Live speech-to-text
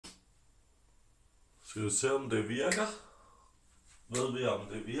Skal vi se om det virker? Ved vi om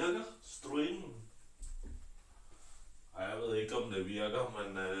det virker? Streamen? Ej, jeg ved ikke om det virker,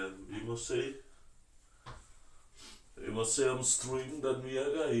 men vi må se. Vi må se om streamen den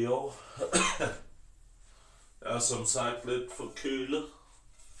virker i år. Jeg er som sagt lidt forkølet.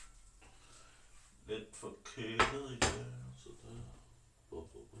 Lidt forkølet i dag. Så der.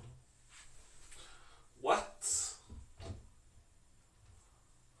 What?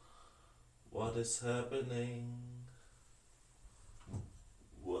 What is happening?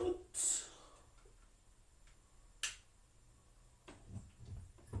 What?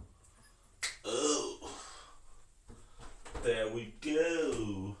 Oh. There we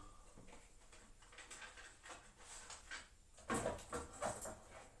go.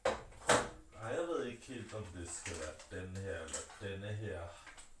 Ej, jeg ved ikke helt, om det skal være den her eller denne her.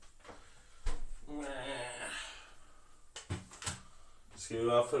 Der skal i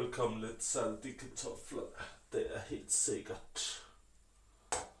hvert fald komme lidt salt i kartofler. Det er helt sikkert.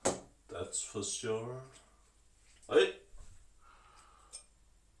 That's for sure. Ej!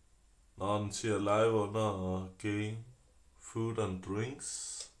 Når den siger live under game, food and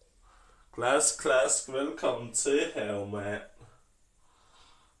drinks. Klask, velkommen til, Havemand.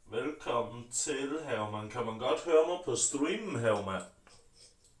 Velkommen til, Havemand. Kan man godt høre mig på streamen, Havemand?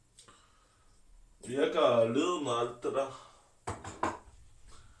 Virker lyden og alt det der?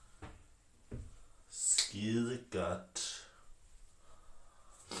 Skide godt.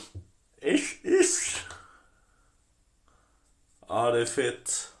 Ish. Det er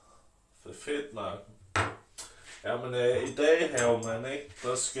fedt. Det er fedt nok. Jamen i dag, Havemand, ikke?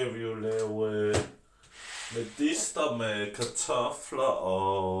 Der skal vi jo lave medister med kartofler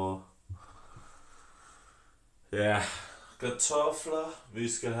og... Ja, kartofler.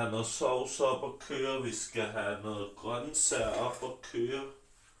 Vi skal have noget sovs op og køre. Vi skal have noget grøntsager op og køre.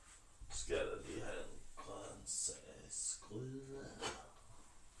 Skal der lige have en grøntsagsgryde.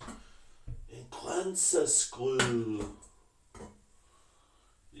 En grøntsagsgryde.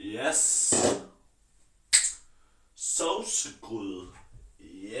 Yes. Sovsegryde.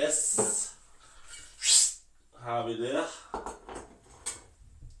 Yes. Har vi det?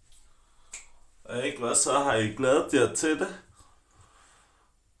 Ikke hvad så? Har I glædet jer til det?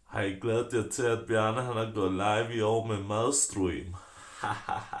 Har I glædet jer til, at Bjarne han har gået live i år med madstream?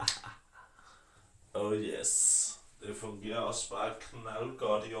 Oh yes. Det fungerer også bare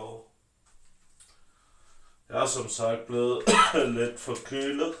knaldgodt i år. Jeg er som sagt blevet lidt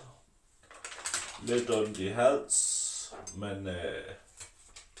forkølet. Lidt ondt i hals. Men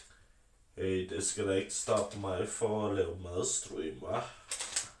hey, det skal da ikke stoppe mig for at lave madstream, hva'?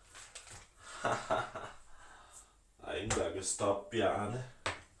 Der er ingen, der kan stoppe Bjarne.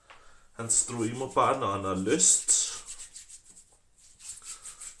 Han streamer bare, når han har lyst.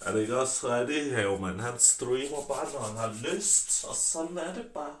 Er det ikke også rigtigt, Havemand? Han streamer bare, når han har lyst. Og sådan er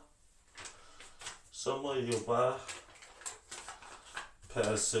det bare. Så må I jo bare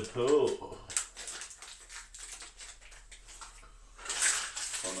passe på.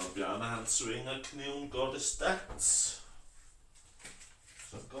 Og når Bjarne han svinger kniven, går det stærkt.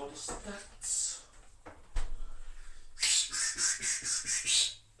 Så går det stærkt.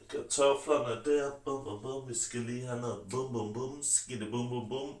 Kartoflerne der, bum bum bum. Vi skal lige have noget bum bum bum. Skide bum bum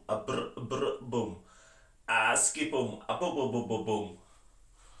bum. Bum. Ski bum. Bum bum bum bum bum.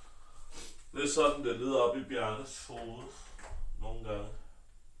 Det er sådan, det lyder op i Bjarnes hoved. Nogle gange.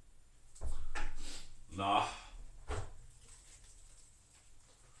 Nå.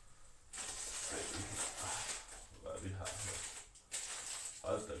 Hvad vi har her?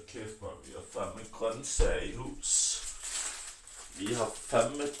 Hold da kæft, man. Vi har fandme grøntsager i hus. Vi har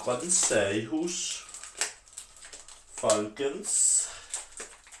fandme grøntsager i hus. Folkens.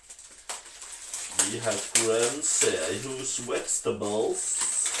 Vi har grøntsager i hus. Vegetables.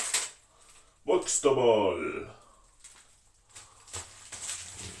 Vegetable.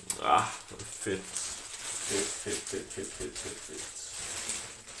 Fedt. Fedt.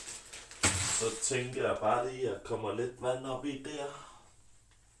 Så tænker jeg bare lige, at jeg kommer lidt vand op i der.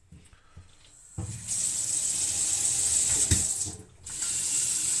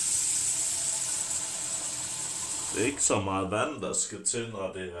 Det er ikke så meget vand, der skal til,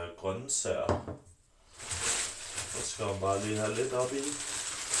 når det er grøntsager. Så skal man bare lige have lidt op i.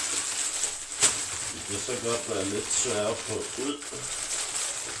 Det kan så godt være lidt svært at få ud.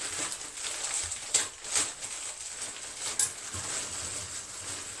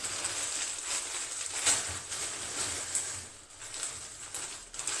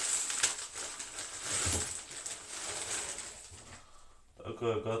 Der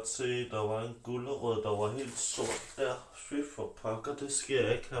kunne jeg godt se, der var en gulerod, der var helt sort der. Fy for pokker, det skal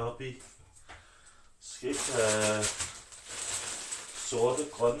jeg ikke heroppe i. Skal ikke have sorte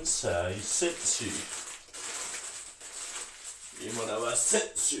grøntsager i sindssyge. I må da være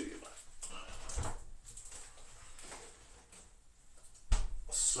sindssyge.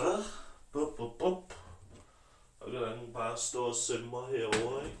 Så, bup, bup, bup. Og kan den bare stå og simre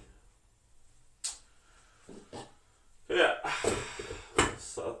herovre, ikke? Ja.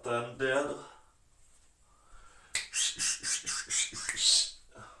 Sådan der.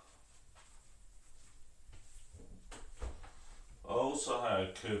 Og så har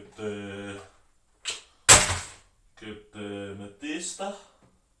jeg købt medister.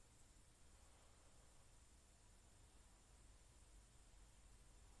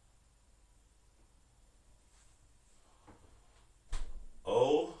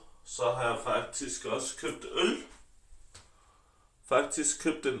 Og så har jeg faktisk også købt øl. Faktisk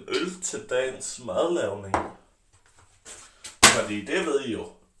købt en øl til dagens madlavning. Fordi det ved I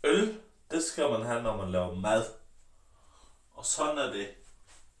jo. Øl, det skal man have, når man laver mad. Og sådan er det.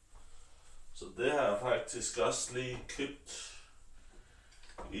 Så det har jeg faktisk også lige købt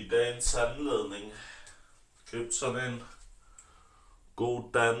i dagens anledning. Købt sådan en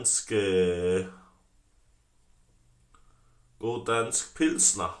god dansk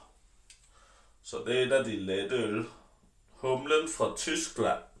pilsner. Så det er et af de lette øl. Humlen fra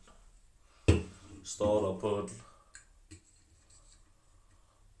Tyskland står der på den.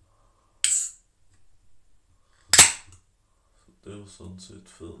 Det er jo sådan set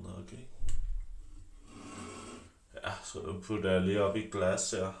fedt nok, ikke? Ja, så den putter jeg lige op i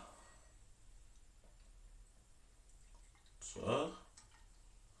glas her. Så.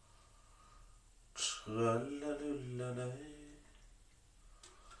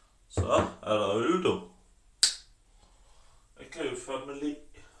 Så er der øl, du. Det kan jo fandme lide.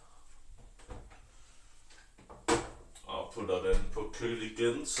 Og putter den på køl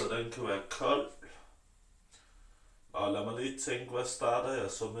igen, så den kan være kold. Og lad mig lige tænke, hvad starter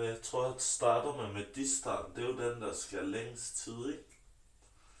jeg så med? Jeg tror, jeg starter med medisteren. Det er jo den, der skal længst tid, ikke?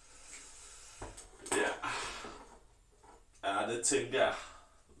 Ja. Ja, det tænker jeg.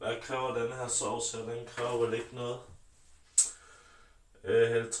 Hvad kræver den her sovs her? Den kræver vel ikke noget.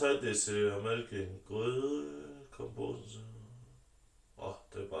 Hæld 3 dl mælk i en gryde. Kompos.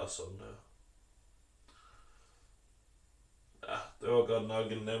 Det er bare sådan der. Ja, det var godt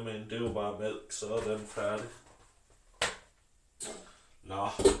nok en nem en. Det er jo bare mælk, så er den færdig. Nå.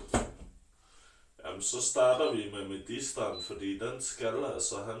 Jamen, så starter vi med medisteren, fordi den skal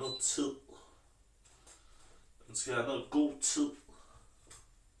altså have noget tid. Den skal have noget god tid.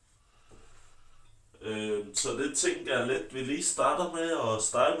 Så det tænker jeg lidt, vi lige starter med at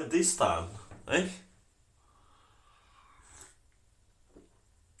stege medisteren, ikke?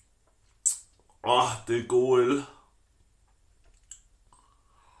 Det er god øl.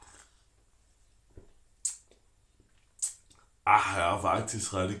 Jeg er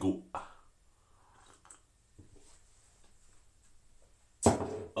faktisk rigtig god.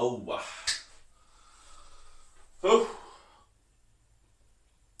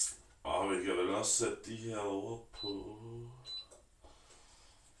 Vi kan vel også sætte de her over på...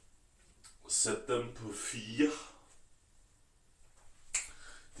 Sæt dem på 4.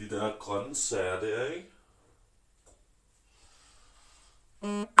 De der grøntsager der, ikke?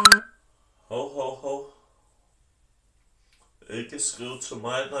 Hov. Ikke skrive til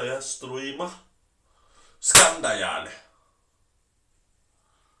mig, når jeg streamer. Skam dig, Jarle.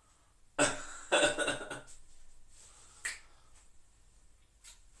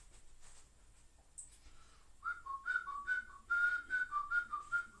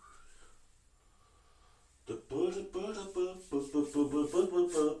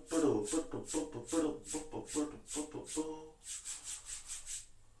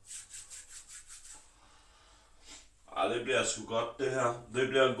 Det bliver sgu godt det her. Det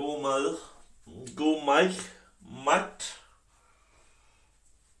bliver god mad. God mat.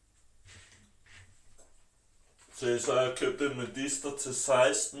 Så har jeg købt en medister til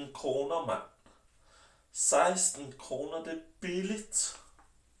 16 kroner, mand. 16 kroner, det er billigt.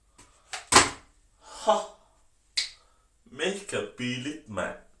 Mega billigt,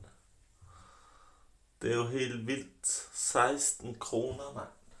 mand. Det er jo helt vildt. 16 kroner, mand.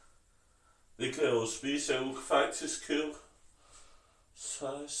 Det kan jeg jo spise. Jeg kan faktisk købe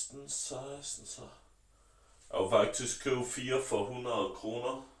 16, så. Jeg kan faktisk købe 4 for 100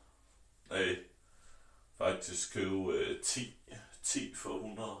 kroner. Nej, faktisk købe 10 for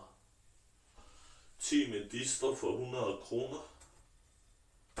 100. 10 medister for 100 kroner.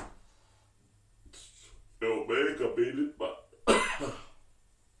 Det er jo mega billigt, mand.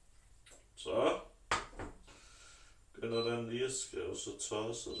 Så. Gælder den lige, skal jeg jo så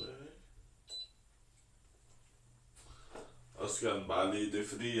tørre sig det, ikke? Og skal den bare lige, det er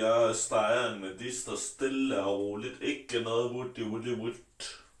fordi jeg steger en medister stille og roligt. Ikke noget wood.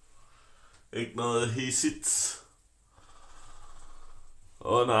 Ikke noget hissigt.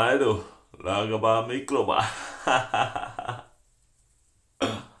 Nej du, lager bare mikro bare.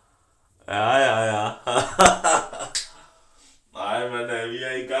 Ja. Nej, men vi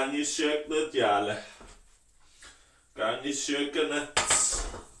er i gang i køkkenet, Jarle. Gang i køkkenet.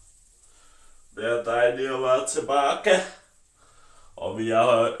 Det er dejligt at være tilbage. Og vi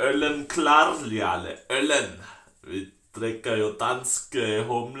har øllen klar, Jarle. Øllen. Vi drikker jo dansk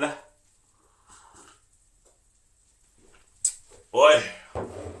humle. Oj,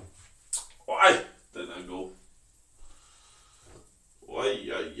 den er god. Oj.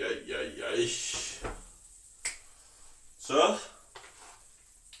 Så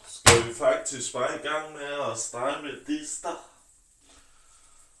skal vi faktisk bare i gang med at stege medister.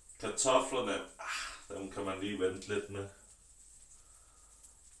 Kartoflerne, dem kan man lige vente lidt med.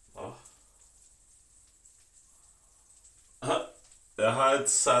 Jeg har et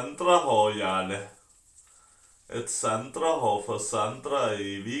Sandra-hår, Jarle. Et Sandra-hår for Sandra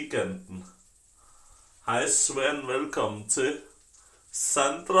i weekenden. Hej Svend, velkommen til.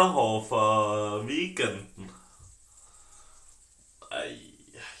 Sandra-hår for weekenden. Ej.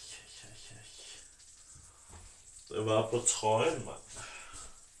 Det var på trøjen, mand.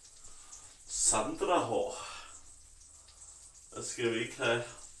 Sandra-hår. Hvad skal vi ikke have?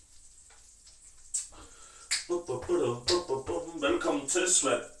 Velkommen til,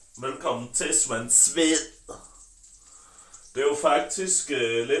 Svend. Velkommen til, Svend Sved. Det er jo faktisk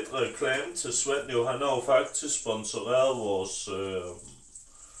lidt reklame til Svend. Han har jo faktisk sponsoreret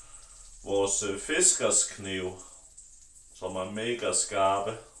vores fiskerskniv, som er mega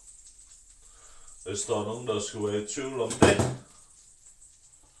skarpe. Hvis der er nogen, der skulle være i tvivl om det,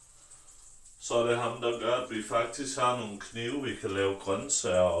 så er det ham, der gør, at vi faktisk har nogle knive, vi kan lave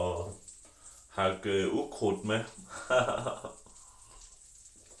grøntsager og hakke ukrudt med.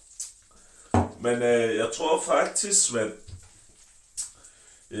 Men jeg tror faktisk, Svend,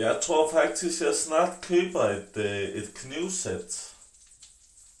 jeg snart køber et knivsæt.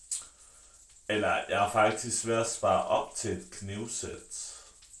 Eller jeg er faktisk ved at spare op til et knivsæt.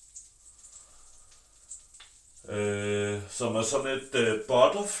 Som er sådan et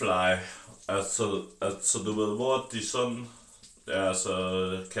butterfly. Altså du ved, hvor de sådan... Ja,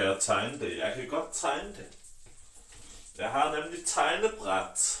 altså, kan jeg tegne det? Jeg kan godt tegne det. Jeg har nemlig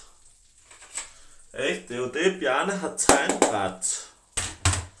tegnebræt. Ikke? Det er jo det, Bjarne har tegnebræt.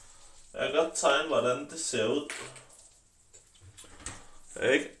 Jeg kan godt tegne, hvordan det ser ud.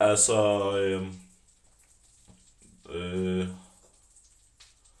 Ikke? Altså,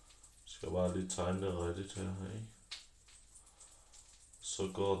 skal bare lige tegne det rigtigt her, ikke?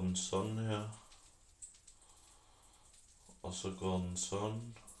 Så går den sådan her. Og så går den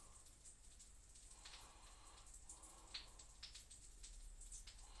sådan.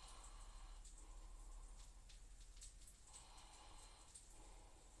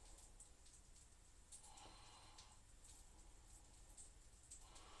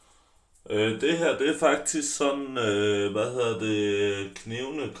 Det her, det er faktisk sådan,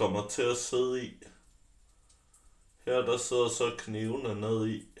 knivene kommer til at sidde i. Her der sidder så knivene ned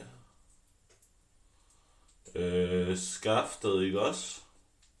i. Skaftet, ikke også?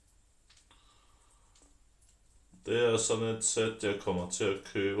 Det er sådan et sæt, jeg kommer til at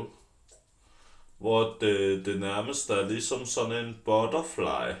købe. Hvor det nærmeste er ligesom sådan en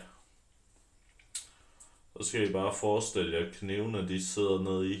butterfly. Så skal I bare forestille jer, at knivene de sidder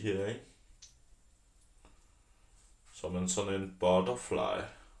nede i her, ikke? Som sådan en butterfly.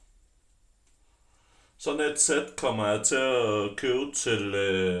 Sådan et sæt kommer jeg til at købe til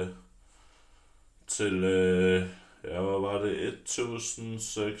hvad var det,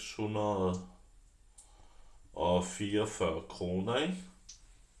 1644 kroner, ikke?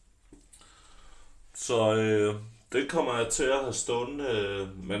 Så det kommer jeg til at have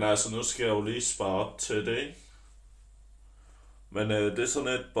stående, men altså nu skal jeg jo lige spare op til det, ikke? Men det er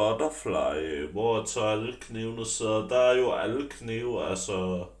sådan et butterfly, hvor så alle knivene sidder. Der er jo alle knive,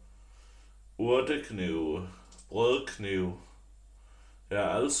 altså urteknive, brødknive.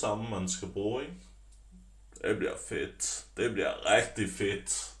 Ja, alle sammen man skal bruge, ikke? Det bliver fedt. Det bliver rigtig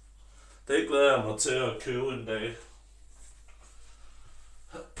fedt. Det glæder jeg mig til at købe en dag.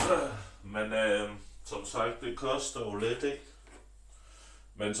 Men som sagt, det koster jo lidt, ikke?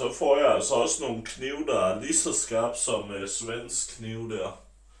 Men så får jeg altså også nogle knive, der er lige så skarp som Svends kniv der.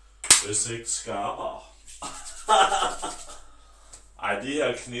 Hvis ikke skarpere. Ej, de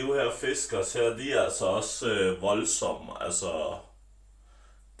her knive her, fiskers her, de er altså også voldsomme. Altså,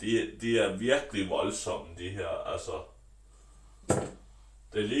 de er virkelig voldsomme, de her. Altså,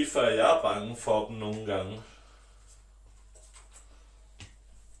 Det er lige før jeg er bange for dem nogle gange.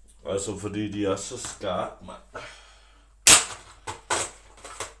 Altså fordi de er så skarpe, mand.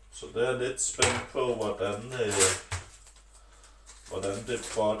 Så det er lidt spændt på, hvordan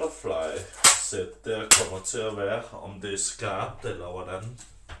det butterfly-sæt der kommer til at være. Om det er skarpt eller hvordan.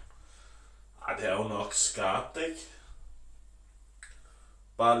 Ej, det er jo nok skarpt, ikke?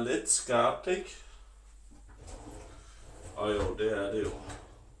 Bare lidt skarpt, ikke? Og jo, det er det jo.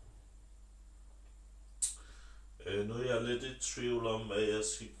 Nu er jeg lidt i tvivl om, hvad jeg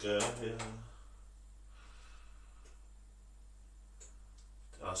skal gøre her.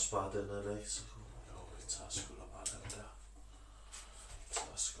 Det er også bare den der ikke så god. Jo, vi tager sgu da bare den der.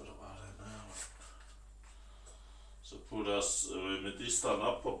 Så putter os medisteren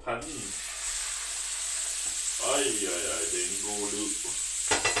op på panden. Ej, det er en god lyd.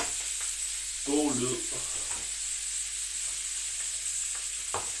 God lyd.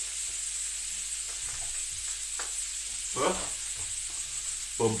 Så.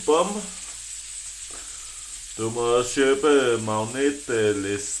 Bum bum. Du må købe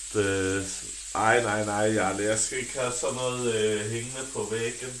magnetliste. Nej, Jarle. Jeg skal ikke have sådan noget hængende på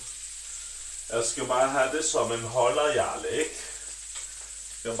væggen. Jeg skal bare have det som en holder, Jarle, ikke?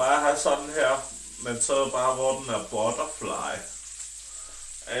 Jeg skal bare have sådan her, men så bare hvor den er butterfly.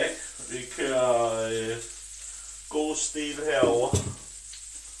 Ikke? Vi kører god stil herover.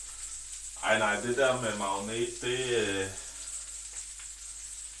 Nej, det der med magnet, det...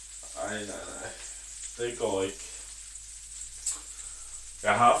 Nej. Det går ikke.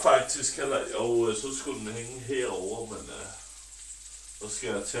 Jeg har faktisk heller... Jo, så skulle den hænge herover, men... Så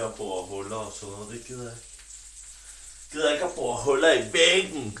skal jeg til at bore huller og sådan noget. Det gider jeg ikke. Gider ikke at bore huller i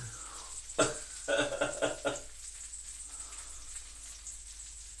væggen.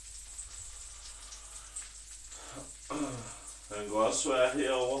 Den kan også være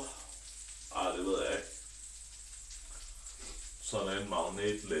herover. Ej, det ved jeg ikke. Sådan en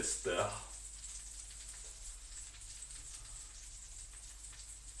magnetlist der.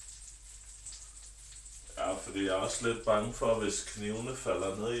 Ja, fordi jeg er også lidt bange for, hvis knivene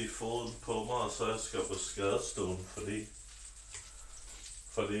falder ned i foden på mig, og så jeg skal på skadestuen,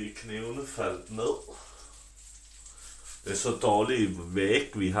 fordi knivene faldt ned. Det er så dårlig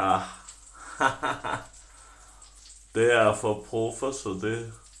væg, vi har. Det er for proffer, så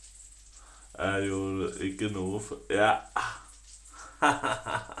det er jo ikke noget for... Ja.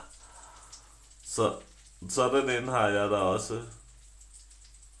 Så sådan en har jeg da også.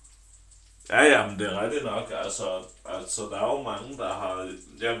 Ja, men det er rigtigt nok. Altså, der er jo mange, der har...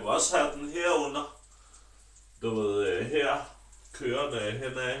 Jeg kunne også have den herunder. Du ved, her. Kørende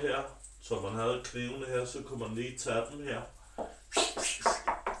henad her. Så man havde knivene her, så kunne man lige tage den her.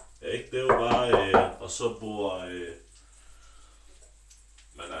 Ja, ikke? Det er jo bare... og så bor...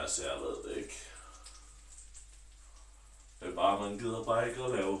 men altså, jeg ved det ikke. Det er bare, man gider bare ikke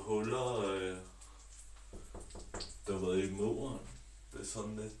at lave huller. Du ved, i muren. Det er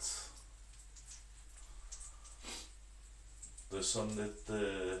sådan lidt... Det er sådan lidt...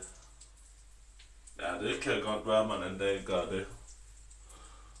 Ja, det kan godt være, at man en dag gør det.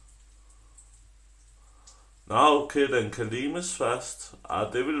 Nå, okay, den kan limes fast.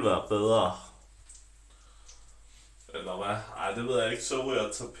 Det vil være bedre. Eller hvad? Det ved jeg ikke. Så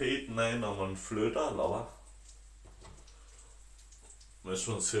ryger tapeten af, når man flytter, eller hvad? Hvis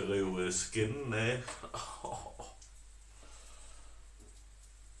man skal rive skinnen af.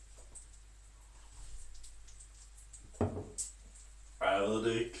 Jeg ved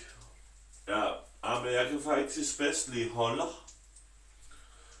det ikke. Ja, men jeg kan faktisk bedst lide holder.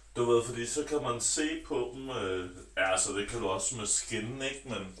 Du ved, fordi så kan man se på dem. Ja, så det kan du også med skinnen, ikke?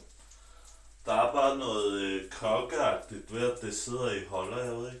 Men der er bare noget kokkeagtigt ved, at det sidder i holder.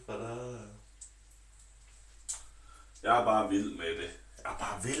 Jeg ved ikke, hvad der er. Jeg er bare vild med det. Jeg er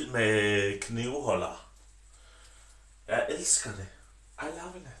bare vild med knivholder. Jeg elsker det. I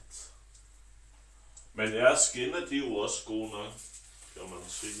love it. Men jeres skinner, de er jo også gode nok, kan man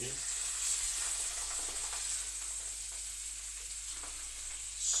sige.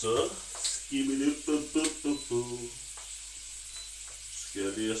 Så skal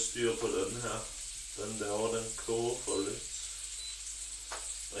jeg lige have styr på den her. Den derovre, den koger for lidt.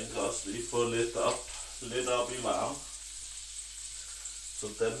 Den kan også lige få lidt op i varme. Så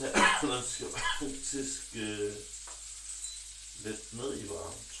den her, den skal faktisk lidt ned i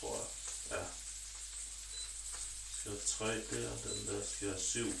varme, tror jeg. Ja. Skal 3 der, den der skal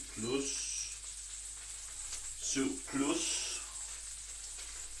 7 plus. 7 plus.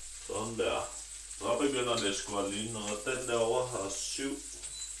 Sådan der. Så begynder det sgu at ligne noget. Den derovre har 7.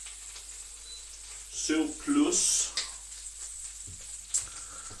 7 plus.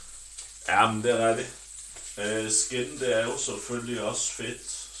 Jamen, det er rigtigt. Skin, det er jo selvfølgelig også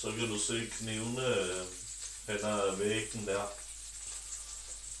fedt. Så kan du se knivene hen ad væggen der.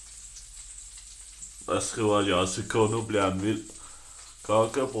 Der skriver Josiko, nu bliver han vild.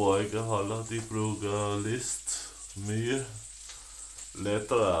 Kokkebrygge holder de bruger list. Mye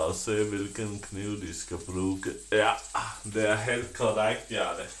lettere at se, hvilken kniv de skal bruge. Ja, det er helt korrekt,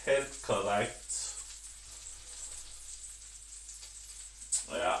 Jarte. Helt korrekt.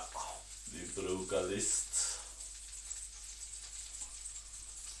 Ja, de bruger list.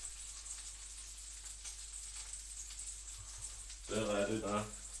 Det er rigtigt nok.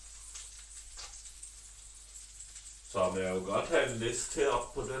 Så vil jeg jo godt have en liste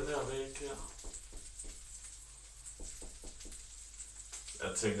heroppe på den her væg her.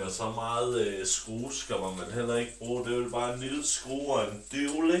 Jeg tænker, så meget skrue skal man heller ikke bruge. Det er jo bare en lille skrue og en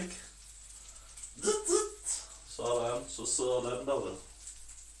dyvel, ikke? Sådan, så sidder den der vel.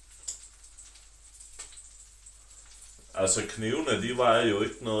 Altså knivene, de vejer jo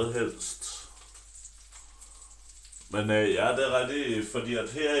ikke noget helst. Men ja, det er rigtigt, fordi at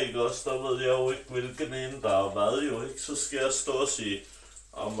her ikke også, der ved jeg jo ikke, hvilken en der er hvad jo ikke. Så skal jeg stå og sige,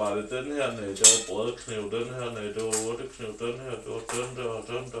 om var det den her, nej, det var brødkniv, den her, nej, det var urtekniv, den her, det var den der, og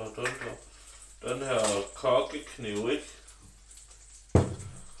den der, og den der. Den her kokkekniv, ikke?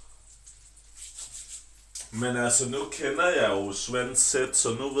 Men altså, nu kender jeg jo Svends sæt,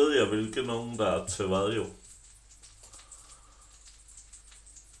 så nu ved jeg, hvilken nogen der er til hvad jo.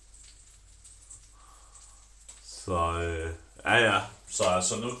 Så ja, så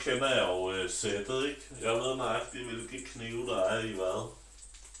altså nu kender jeg jo sættet, ikke? Jeg ved nøjagtigt, hvilke knive der er i hvad.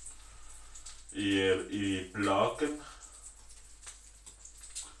 I bloggen.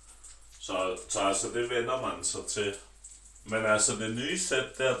 Så altså det vender man sig til. Men altså det nye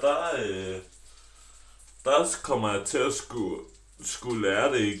sæt der kommer jeg til at skulle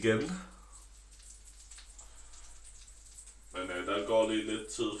lære det igen. Men der går lige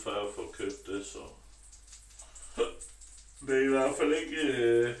lidt tid før jeg får købt det, så det er i hvert fald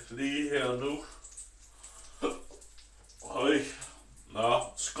ikke lige her nu. Høj.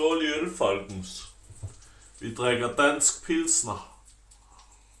 Nå, skål i øl, folkens. Vi drikker dansk pilsner.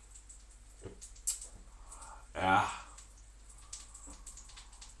 Ja.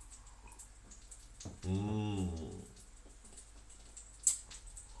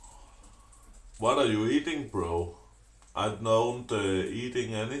 What are you eating, bro? I don't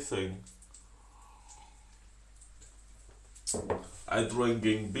eating anything. I'm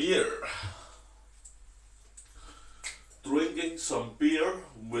drinking beer. Drinking some beer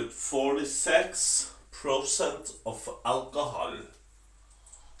with 46% of alcohol.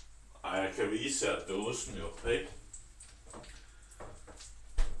 Ej, jeg kan vise jer dåsen jo, ikke?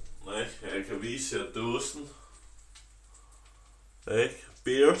 Nej, jeg kan vise jer dåsen. Ikke?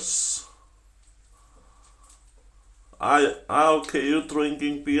 Beers. Okay, you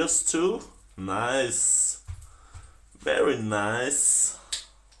drinking beers too? Nice. Very nice.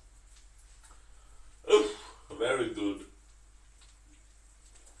 Very good.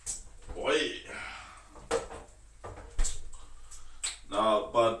 Wait. No,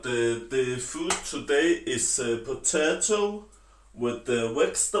 but the food today is potato with the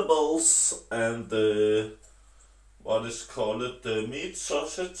vegetables and what is called meat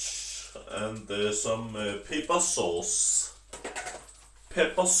sausage and some pepper sauce.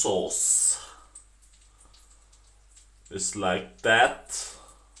 Pepper sauce. It's like that.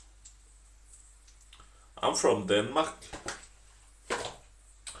 I'm from Denmark.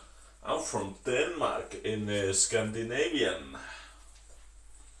 I'm from Denmark in Scandinavian.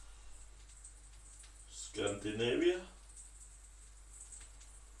 Scandinavia.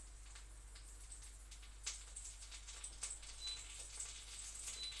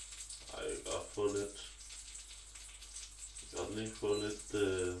 Ej, jeg kan godt få lidt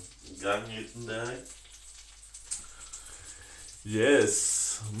gang i den der, ikke?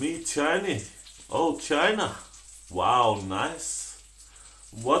 Yes, me China. Oh, China. Wow, nice.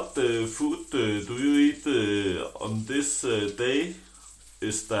 What food do you eat on this day?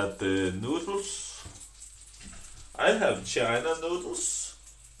 Is that noodles? I have China noodles.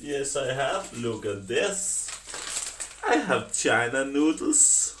 Yes, I have. Look at this. I have China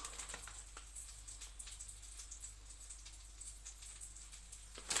noodles.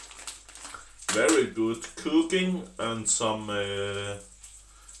 Very good cooking and some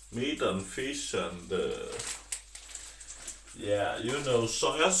meat and fish and yeah, you know,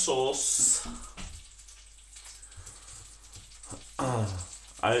 soya sauce.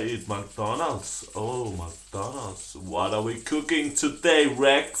 I eat McDonald's. Oh, McDonald's. What are we cooking today,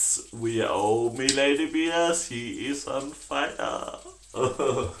 Rex? We are, oh, me lady beers, he is on fire.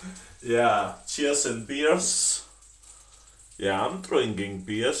 Yeah, cheers and beers. Yeah, I'm drinking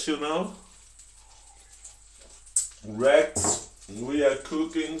beers, you know. Rex, we are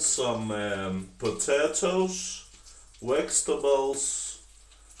cooking some potatoes, vegetables,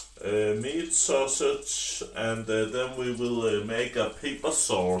 meat sausage, and then we will make a pepper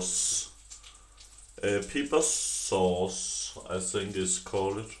sauce. Pepper sauce, I think is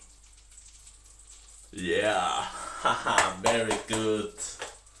called. Yeah, haha, very good.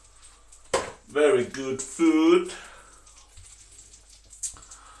 Very good food.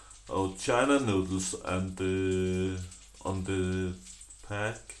 Oh, China noodles, and on the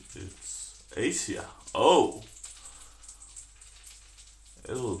pack it's Asia. Oh,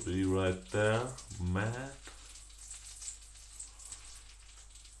 it will be right there. Mad.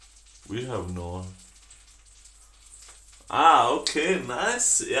 We have no. Ah, okay,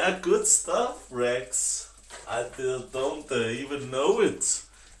 nice. Yeah, good stuff, Rex. I don't even know it.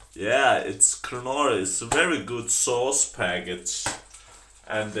 Yeah, it's Knorr. It's a very good sauce package.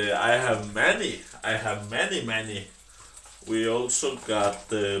 And I have many. I have many. We also got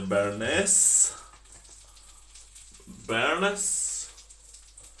the Bernays.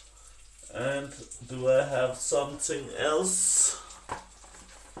 And do I have something else?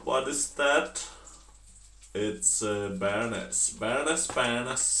 What is that? It's Bernays.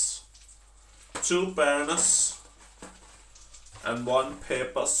 Bernays. 2 Bernays. And 1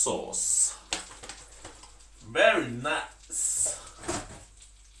 pepper sauce. Very nice.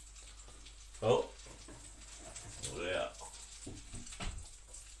 Oh. Yeah.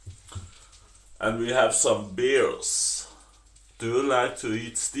 And we have some beers. Do you like to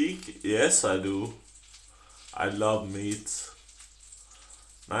eat steak? Yes, I do. I love meat.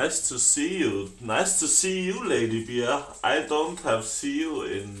 Nice to see you. Nice to see you, Lady Beer. I don't have seen you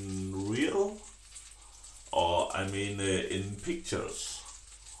in real, or I mean in pictures.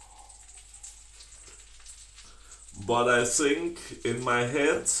 But I think in my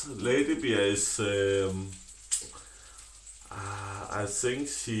head, Lady Beer is. I think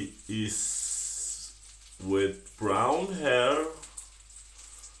she is with brown hair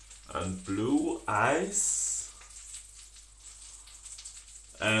and blue eyes,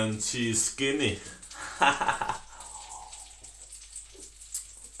 and she is skinny.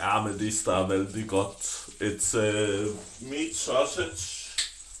 Ja, men det er veldig godt. It's meat sausage.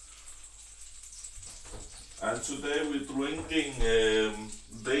 And today we're drinking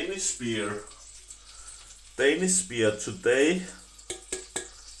Danish beer. Danish beer today.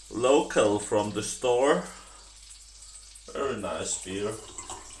 Local from the store. Very nice beer.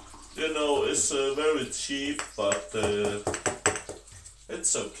 You know, it's very cheap, but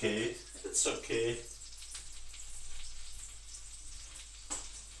it's okay. It's okay.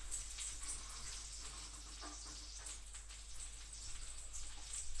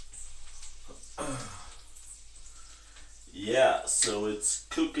 Yeah, so it's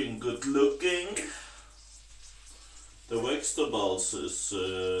cooking good looking. The vegetables is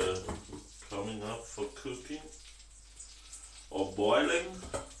coming up for cooking or boiling.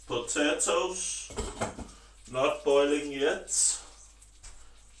 Potatoes, not boiling yet,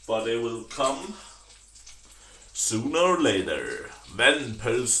 but they will come sooner or later. Vend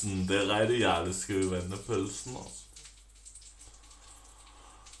pølsen, det er rigtigt, Jarle skal vi vende pølsen også.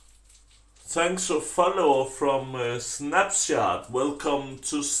 Thanks for follow from Snapchat. Welcome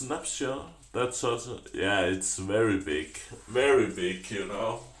to Snapchat. That's also, yeah, it's very big, you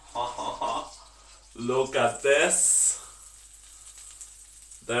know. Look at this.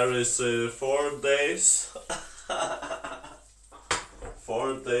 There is 4 days.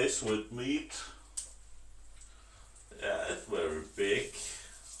 4 days with meat. Yeah, it's very big.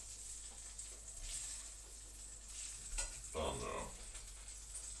 Oh no.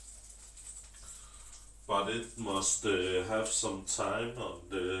 But it must have some time on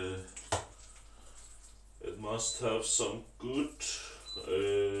the. It must have some good.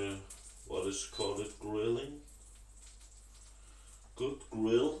 What is called it, grilling. Good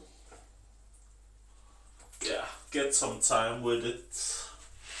grill. Yeah, get some time with it.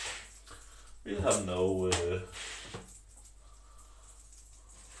 We have no.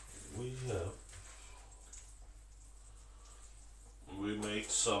 We make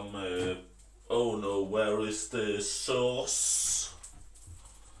some. Oh no, where is the sauce?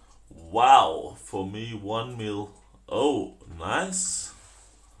 Wow, for me 1 meal. Oh, nice.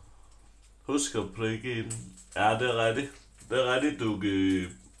 Husk at prikke i den. Ja, det er rigtigt. Det er rigtigt, Duki.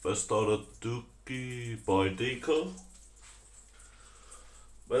 Hvad står der? Duki Boy DK.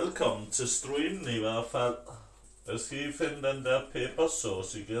 Velkommen til streamen i hvert fald. Jeg skal lige finde den der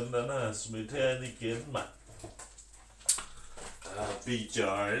peppersauce igen. Den har jeg smidt herinde igen, mand.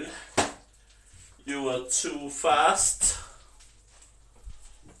 Bjørn. You are too fast,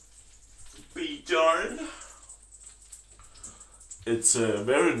 Bjorn. It's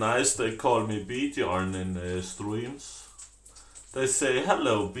very nice they call me Bjorn in streams. They say,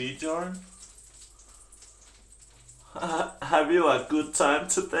 hello Bjorn. Have you a good time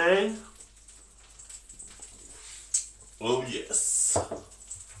today? Oh yes.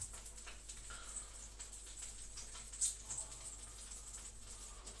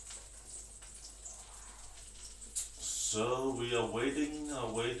 So we are waiting.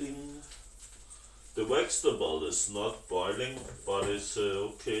 The vegetable is not boiling, but it's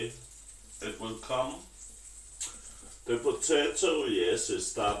okay. It will come. The potato, yes, it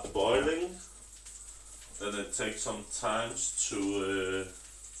starts boiling. Then it takes some time to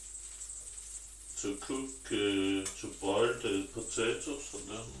cook, to boil the potatoes, and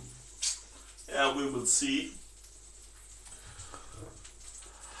then yeah, we will see.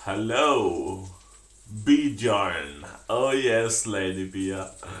 Hello, Bjorn. Oh yes, Lady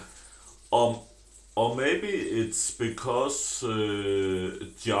Bia. Or maybe it's because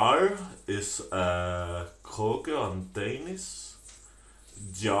jar is a krukke on Danish.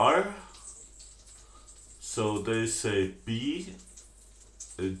 Jar. So they say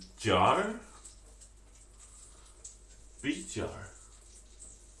jar. Jar.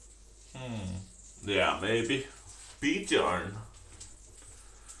 Yeah, maybe. Bjorn.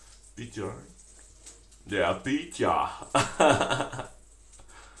 Bjorn. Ja, Bjar.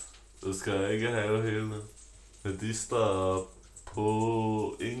 Du skal ikke have hele medister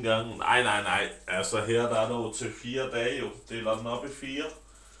på en gang. Nej. Altså her der er der jo til 4 dage jo. Deler den op i 4.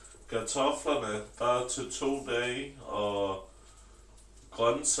 Kartoflerne der er til 2 dage. Og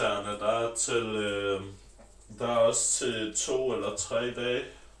grøntsagerne der er til... der er også til 2 eller 3 dage.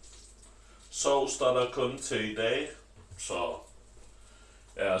 Sovs der er der kun til i dag. Så...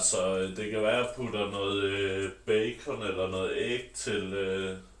 Ja, så det kan være, at jeg putter noget bacon eller noget æg til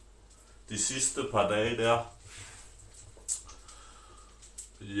de sidste par dage der.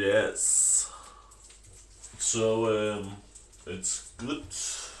 Yes. So it's good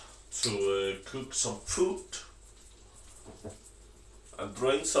to cook some food and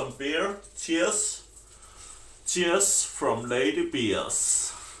drink some beer. Cheers. Cheers from Lady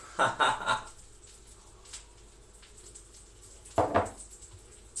Beers.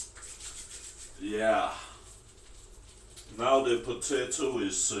 Yeah. Now the potato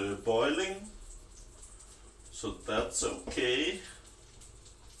is boiling, so that's okay.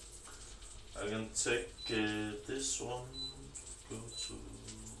 I can take this one, go to,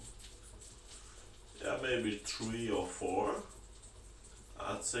 yeah, maybe 3 or 4.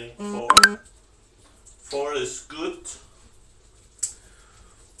 I think 4. 4 is good.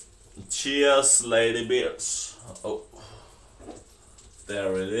 Cheers, Lady Beers. Oh,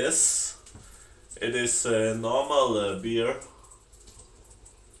 there it is. It is normal beer.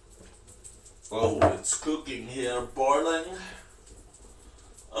 Oh, it's cooking here, boiling.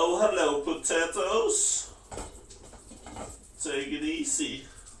 Oh, hello, potatoes. Take it easy.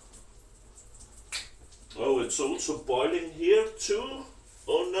 Oh, it's also boiling here too.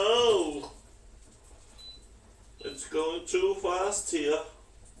 Oh no! It's going too fast here.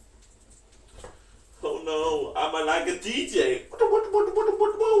 Oh no, I'm like a DJ.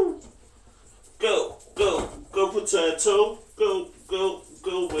 Go potato,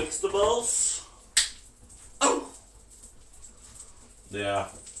 go vegetables. Oh! Yeah,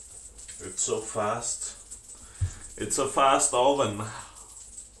 it's so fast. It's a fast oven.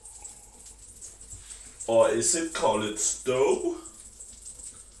 Or is it called stove?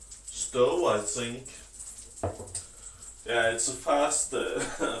 Stove, I think. Yeah, it's a fast,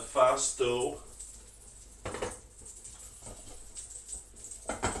 fast stove.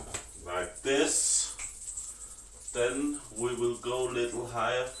 Like this. Then we will go a little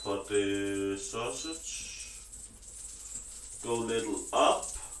higher for the sausage. Go a little up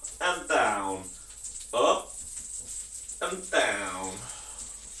and down. Up and down.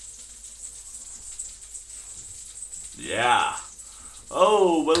 Yeah.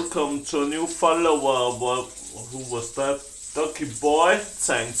 Oh, welcome to a new follower. Who was that? Ducky Boy.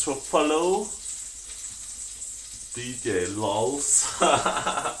 Thanks for follow. DJ Lols.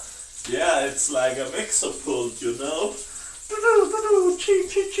 Yeah, it's like a mixer pult, you know.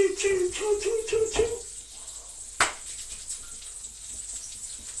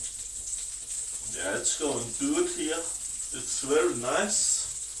 Yeah, it's going good here. It's very nice.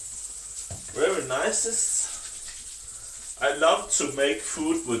 Very nice. I love to make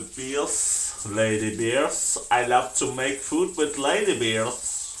food with beers, Lady Beers. I love to make food with Lady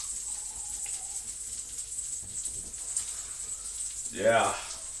Beers. Yeah.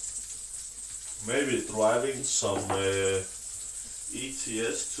 Maybe driving some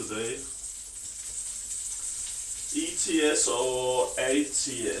ETS today. ETS or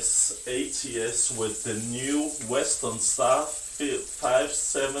ATS. ATS with the new Western Star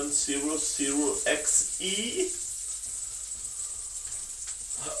 5700XE.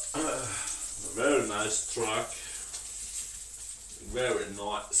 Very nice truck. Very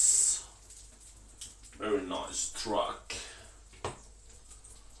nice. Very nice truck.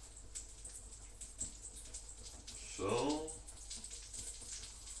 So,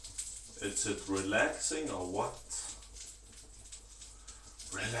 is it relaxing or what?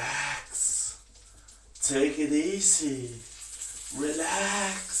 Relax. Take it easy.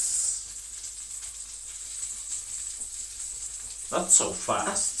 Relax. Not so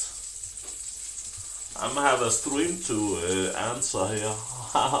fast. I'm gonna have a stream to answer here.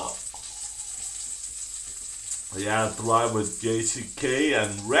 Yeah, drive with JCK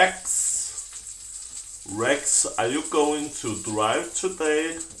and Rex. Rex, are you going to drive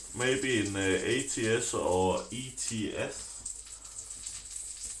today? Maybe in ATS or ETS?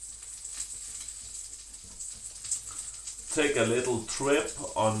 Take a little trip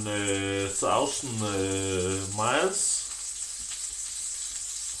on 1,000 miles.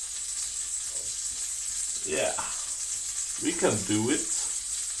 Yeah, we can do it.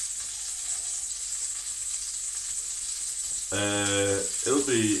 It'll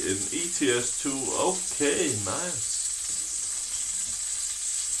be in ETS 2. Okay, nice.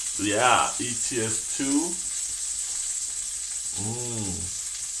 Yeah, ETS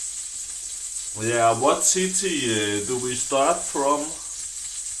 2. Yeah, what city do we start from?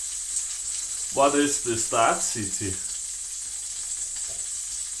 What is the start city?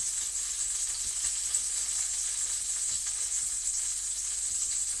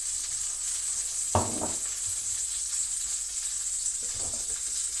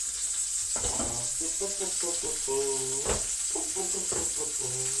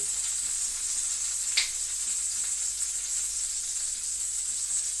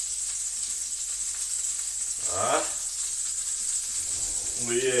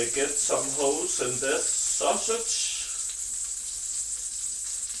 We get some holes in this sausage.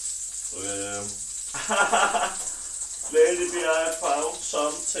 Maybe I found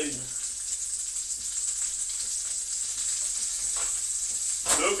something.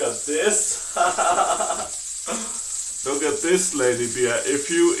 Look at this. Look at this, Lady Bear. If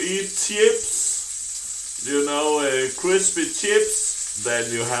you eat chips, you know, crispy chips,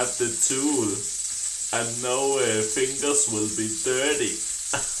 then you have the tool. And no fingers will be dirty.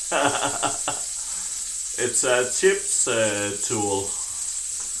 It's a chips tool.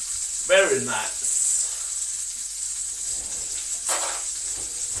 Very nice.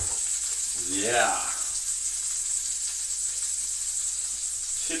 Yeah.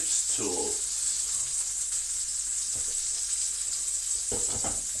 Chips tool.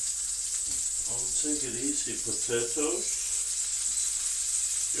 I'll take it easy, potatoes.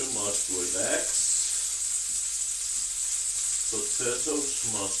 You must relax. Potatoes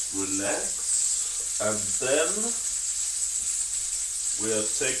must relax, and then we'll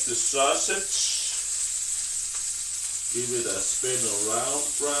take the sausage, give it a spin around,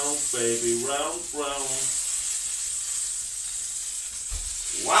 round, baby, round, round.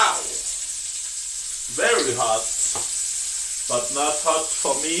 Wow! Very hot, but not hot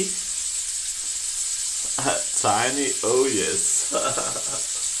for me. Tiny, oh yes.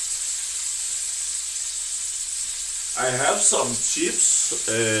 I have some chips.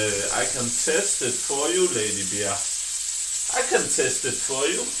 I can test it for you, Lady Bear. I can test it for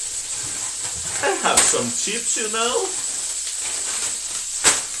you. I have some chips, you know.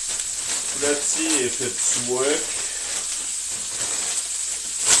 Let's see if it's work.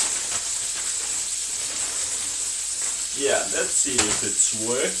 Yeah, let's see if it's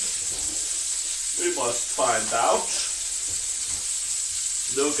work. We must find out.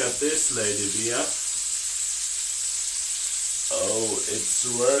 Look at this, Lady Bear. Oh, it's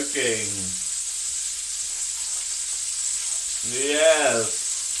working. Yes.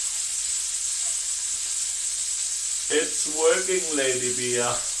 It's working, Lady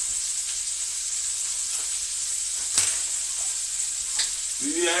Bear.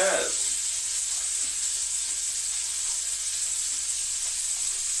 Yes.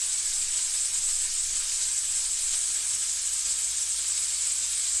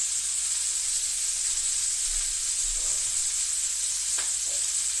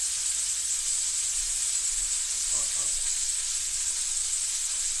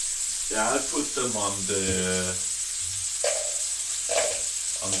 Yeah, I put them on the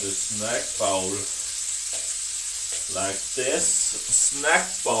snack bowl, like this snack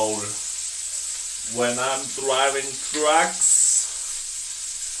bowl. when I'm driving trucks.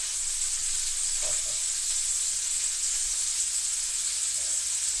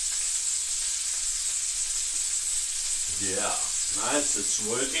 Yeah, nice, it's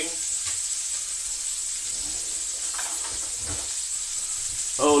working.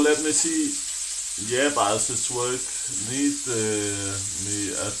 Oh, let me see. Yeah, but it's work. Need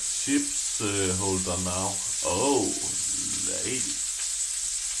me a chips holder now. Oh, lady.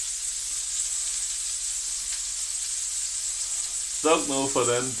 Sluk nu for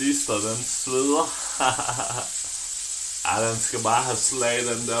den dister, den sveder. Ej, den skal bare have slag,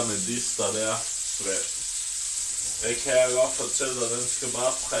 den der med dister der. Svend. Det kan jeg godt fortælle dig, den skal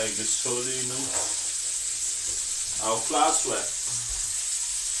bare prikkes hul i nu. Er du klar, Svend?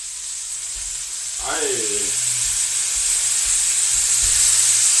 Ej.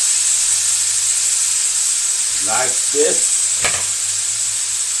 Like this.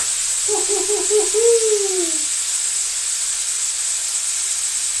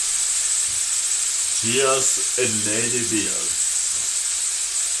 Cheers and lady beers.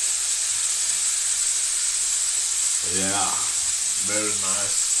 Yeah, very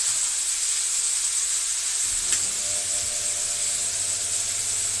nice.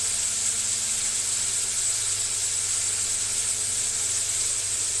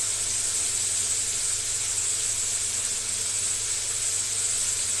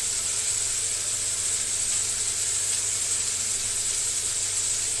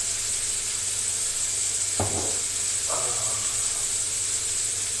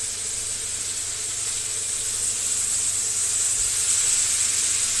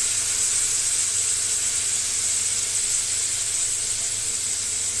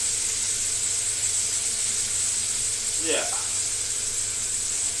 Yeah.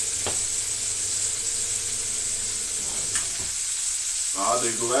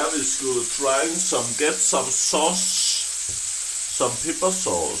 Det kunne være, at vi skulle get some sauce, some pepper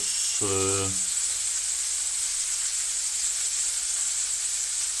sauce.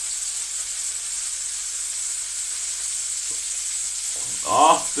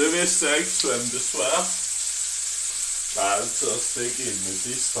 Det vidste jeg ikke, Svend, desværre. Der er altid at stikke ind med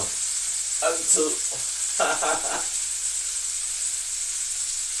dister. Altid.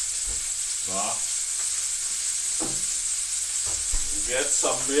 Nå. Get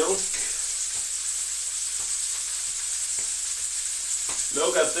some milk.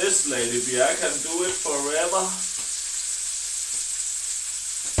 Look at this, lady B. I can do it forever.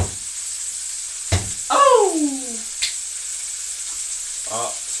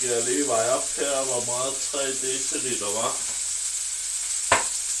 Skal jeg lige veje op her, hvor meget 3 deciliter var?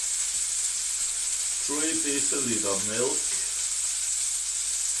 3 deciliter milk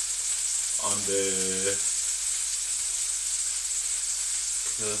on the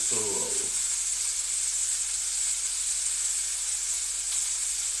casserole.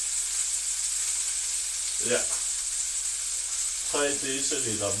 Ja, 3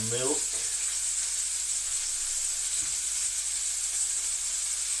 deciliter milk.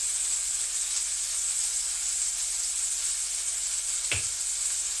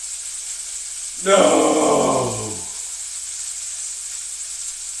 No!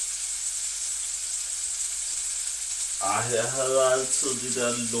 Jeg havde altid de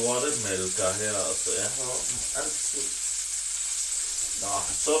der lortemælker her, så jeg havde dem altid. Nå,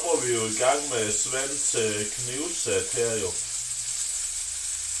 så må vi jo i gang med Svends knivsæt her jo.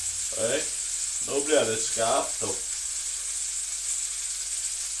 Ikke? Nu bliver det skarpt, dog.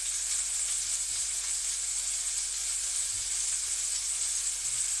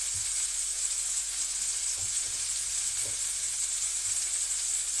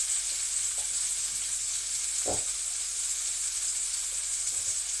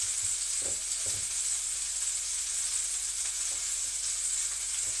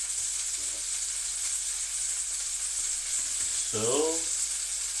 So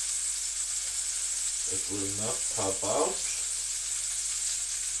it will not pop out.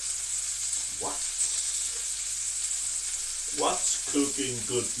 What? What's cooking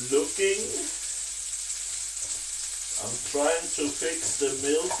good looking? I'm trying to fix the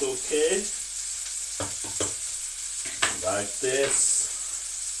milk, okay? Like this.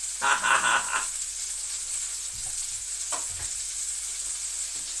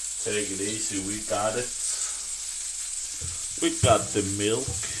 Take it easy, we got it. We got the milk.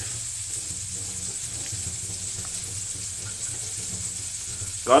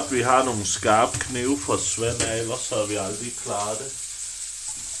 Godt vi har nogle skarpe knive fra Svend af, ellers så har vi aldrig klaret det.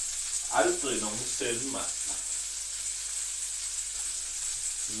 Aldrig nogensinde, mand.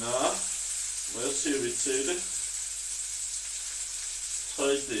 Nå, hvad siger vi til det?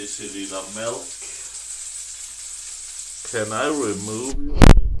 3 deciliter milk. Can I remove you?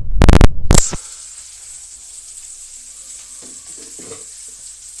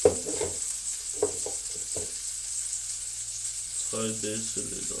 3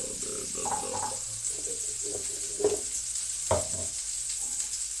 deciliter.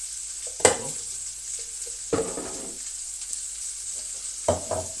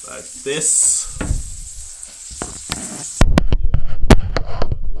 Like this.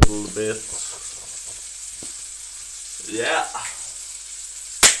 A little bit. Yeah.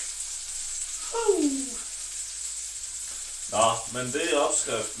 Nå, men det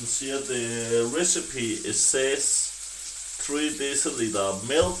opskriften siger, the recipe it says 3 deciliter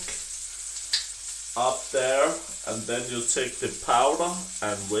milk up there, and then you take the powder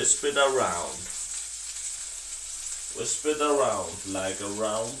and whisk it around. Whisk it around like a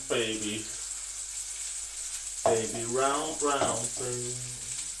round baby. Baby round, round, baby.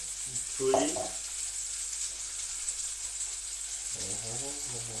 3.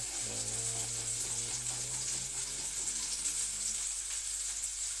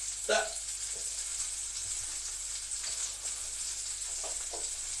 That.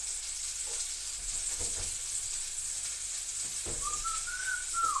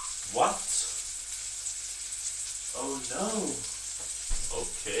 What? Oh no.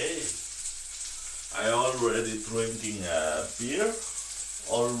 Okay. I already drinking a beer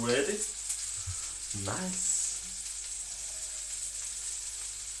already. Nice.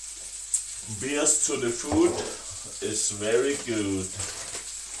 Beers to the food is very good.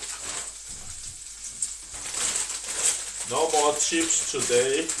 No more chips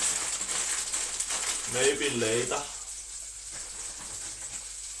today. Maybe later.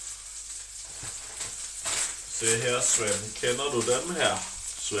 Se her, Svend. Kender du dem her,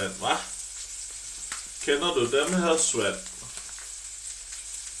 Svend, hva? Kender du dem her, Svend?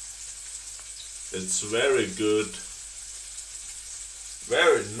 It's very good.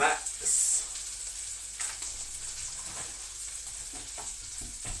 Very nice.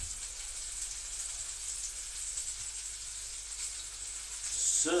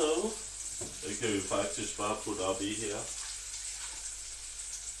 Så, det kan vi faktisk bare putte op i her.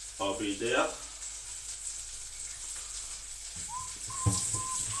 Op i der.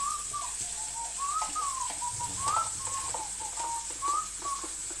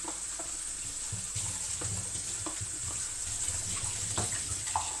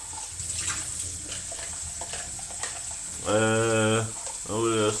 Nu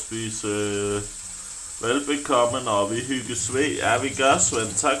vil jeg spise velbekomme, når vi hygge sved. Ja, vi gør,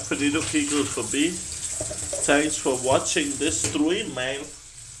 Svend. Tak fordi du kiggede forbi. Thanks for watching this stream, man.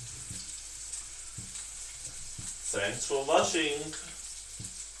 Thanks for watching.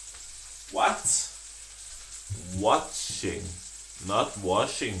 What? Watching, not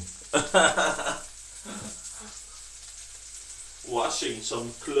washing. Washing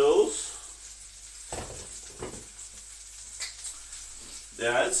some clothes.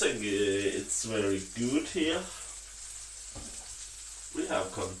 Yeah, I think it's very good here. We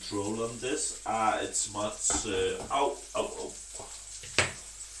have control on this. It's much.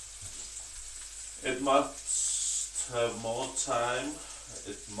 It must have more time.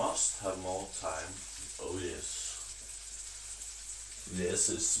 It must have more time. Oh yes. Yes,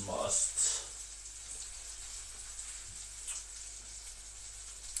 it must.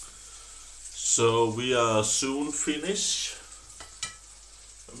 So we are soon finished.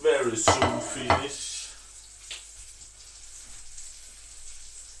 Very soon finish.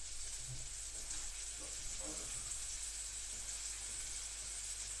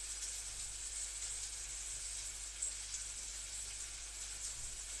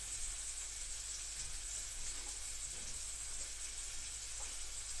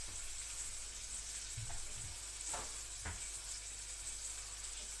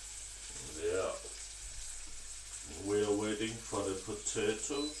 Yeah. We are waiting for the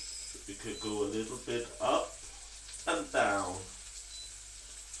potatoes. We could go a little bit up and down.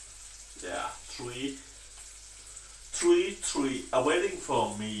 Yeah, three are waiting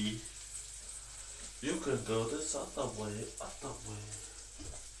for me. You can go this other way.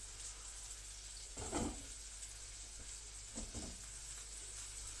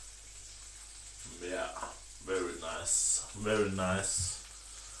 Yeah, very nice, very nice.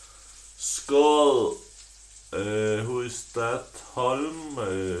 Skål. Who is that? Holm?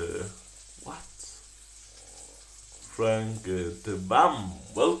 What? Frank de Bam.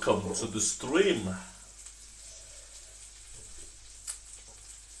 Welcome to the stream.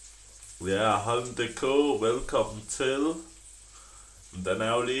 Ja, Holm.dk, velkommen til. Den er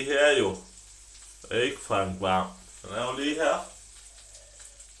jo lige her jo. Ikke Frank Bam. Den er jo lige her.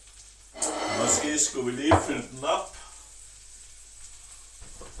 Måske skulle vi lige fylde den op.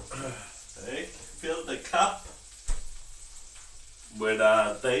 Ikke? Fill the cup with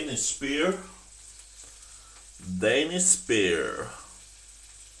a Danish spear. Danish spear.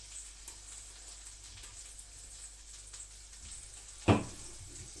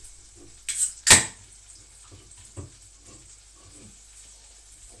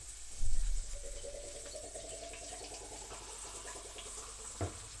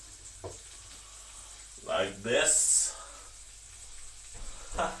 Like this.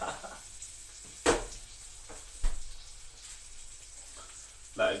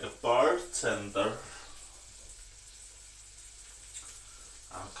 Like a bartender.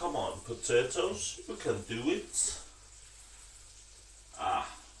 Ah, come on, potatoes, you can do it. Ah,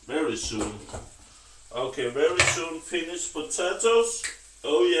 very soon. Okay, very soon finish potatoes.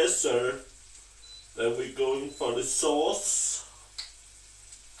 Oh yes, sir. Then we're going for the sauce.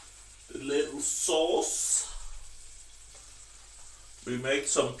 The little sauce. We make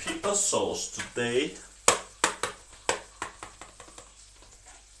some pepper sauce today.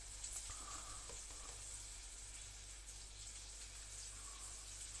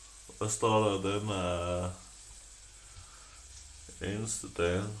 Hvad står der den eneste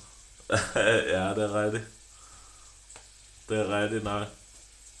dag? Ja, det er rigtigt. Det er rigtigt nok.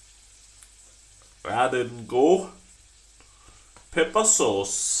 Ja, det er den gode pepper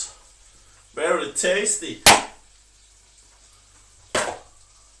sauce. Very tasty.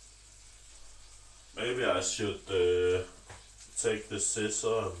 Maybe I should take the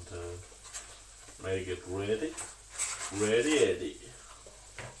scissor and make it ready. Ready.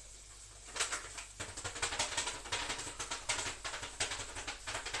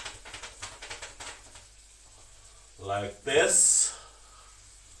 Like this.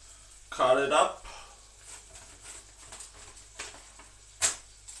 Cut it up.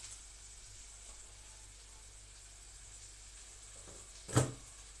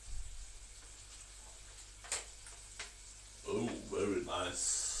 Oh, very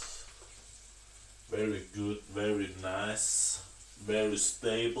nice. Very good, very nice. Very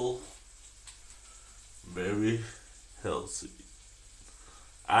stable. Very healthy.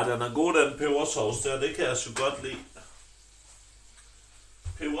 Den er god, den pebersauce der, det kan jeg så godt lide.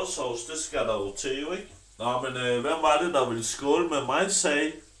 Pebersauce, det skal der jo til, jo ikke? Nå, men hvem var det, der ville skåle med mig,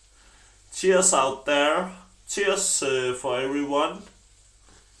 sagde? Cheers out there. Cheers for everyone.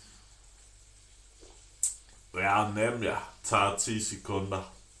 Ja, nemlig. Tager 10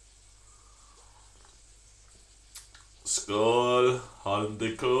 sekunder. Skål,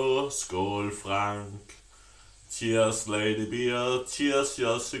 Holm.dk. Skål, Frank. Cheers, Lady Beer. Cheers,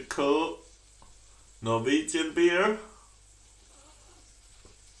 Josse K. Norwegian beer.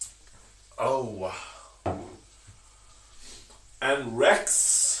 Oh. And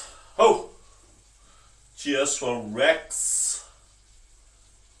Rex. Oh. Cheers for Rex.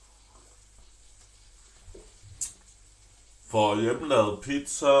 For hjemmelavet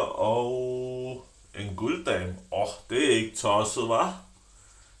pizza og en gulddame. Det er ikke tosset, hva'?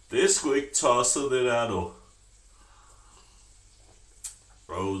 Det er sgu ikke tosset, det der, du.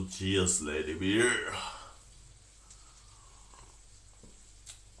 Oh, cheers, Lady Beer.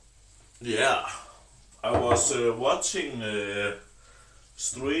 Yeah, I was watching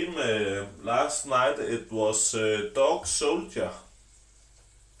stream last night. It was Dog Soldier.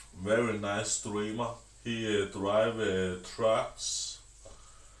 Very nice streamer. He drive trucks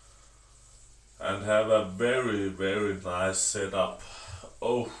and have a very nice setup.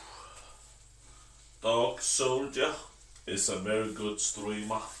 Oh, Dog Soldier is a very good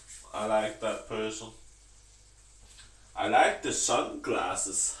streamer. I like that person. I like the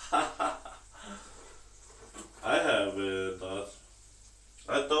sunglasses. I have not.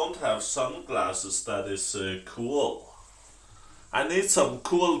 I don't have sunglasses that is cool. I need some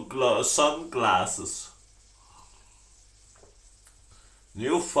cool sunglasses.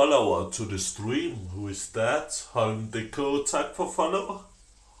 New follower to the stream. Who is that? Holm.dk. Tak for follow.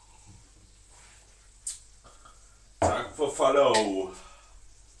 Tak for follow.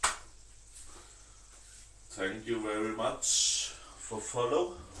 Thank you very much for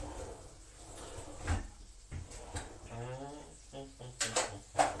follow.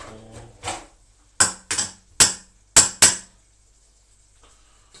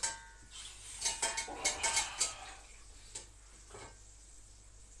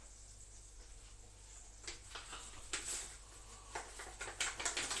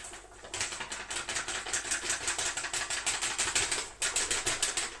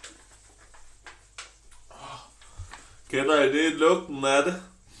 Kender I det? Lugten af det?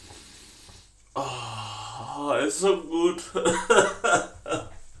 It's so good.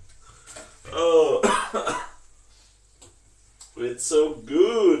 It's so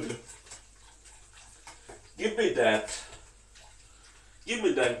good. Give me that. Give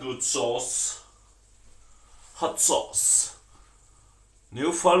me that good sauce. Hot sauce.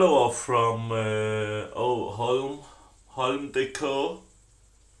 New follower from Holm Decor.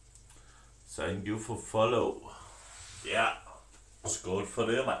 Thank you for follow. Ja, skål for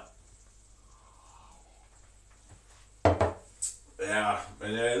det, mand. Ja,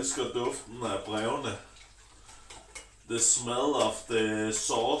 men jeg elsker duften af brevene. The smell of the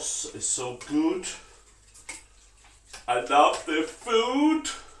sauce is so good. I love the food.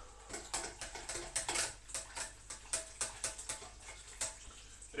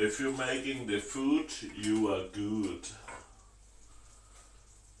 If you're making the food, you are good.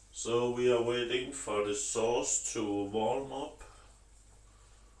 So we are waiting for the sauce to warm up.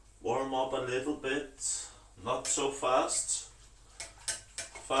 Warm up a little bit. Not so fast.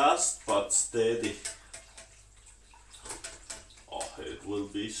 Fast but steady. Oh, it will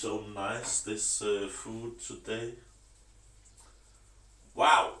be so nice, this food today.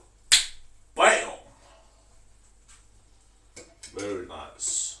 Wow! Bam! Very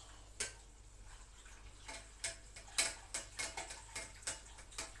nice.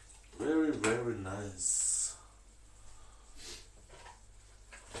 Very, very nice.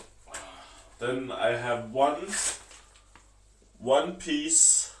 Then I have one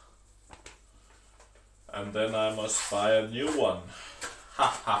piece, and then I must buy a new one.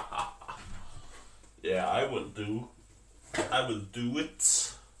 Yeah, I will do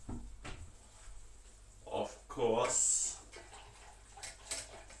it. Of course.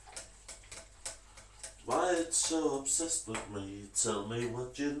 Why it's so obsessed with me? Tell me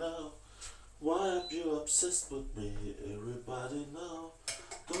what you know. Why are you obsessed with me? Everybody know.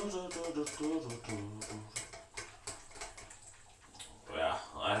 Yeah,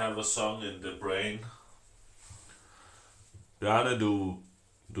 I have a song in the brain. Bjarne, du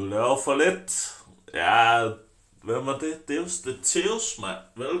laver for lidt. Ja, hvem er det? Det er Theos, mand.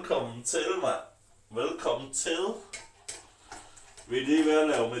 Velkommen til, mand. Velkommen til. Vi er lige ved at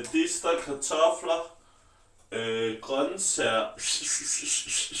lave medister, kartofler, grøntsager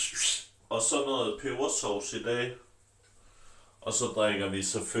og så noget pebersauce i dag. Og så drikker vi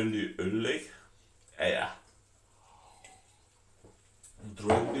selvfølgelig øl, ikke? Ja.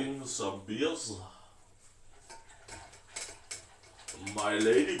 Drinking some beers. My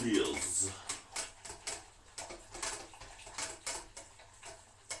lady beers.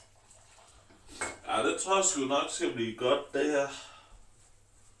 Ja, det tror jeg sgu nok skal blive godt, det her.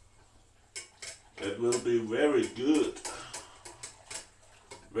 It will be very good.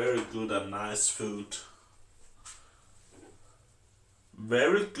 Very good and nice food.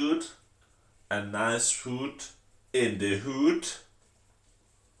 Very good and nice food in the hood.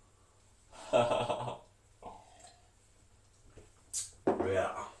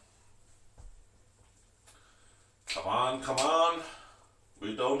 Yeah. Come on.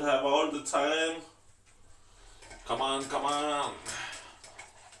 We don't have all the time. Come on.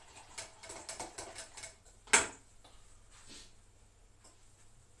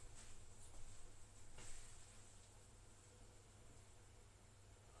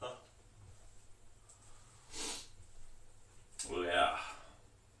 Yeah.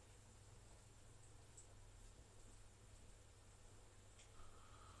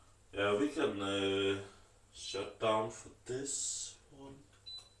 Yeah, we can shut down for this one.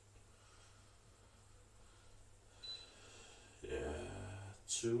 Yeah,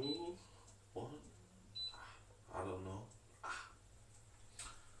 2, 1. I don't know.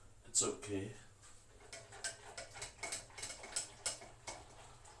 It's okay.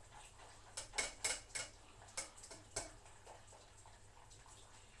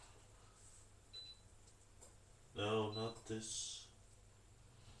 No, not this.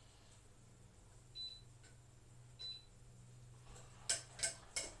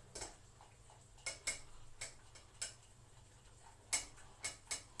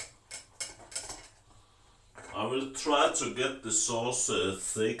 I will try to get the sauce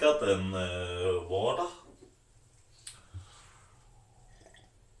thicker than water.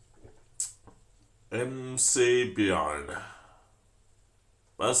 MC Bjørn.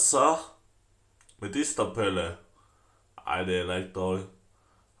 Hvad så? Medisterpille? Ej, det er ikke dårligt.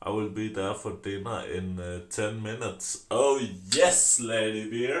 I will be there for dinner in 10 minutes. Oh yes, Lady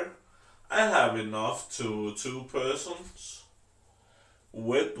Beer. I have enough to 2 persons.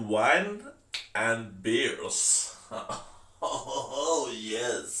 With wine and beers. Oh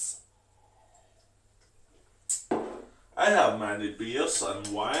yes. I have many beers and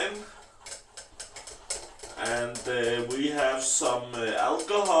wine. And we have some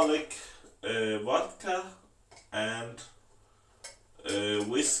alcoholic vodka and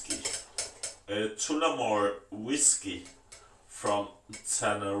whiskey. Tullamore whiskey from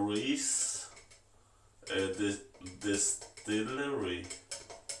Tanneries distillery.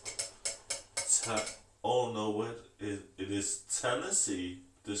 Oh no, wait, it is Tennessee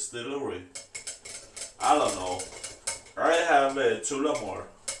distillery. I don't know. I have Tullamore.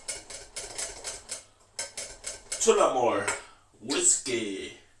 Tullamore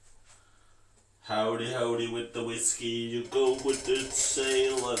whiskey. Howdy, howdy with the whiskey. You go with the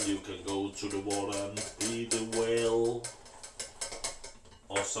sail and you can go to the water and be the whale.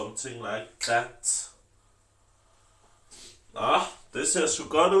 Or something like that. Det ser sgu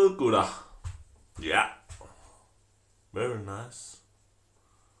godt ud, gutter. Ja. Very nice.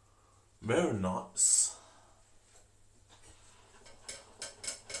 Very nice.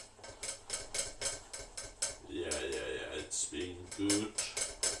 Yeah, it's being good.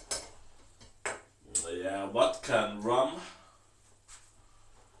 Yeah, vodka and rum.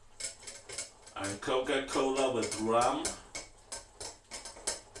 And Coca-Cola with rum.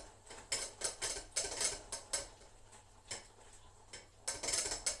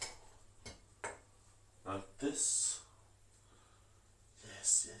 Like this.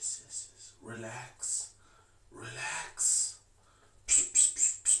 Yes. Relax.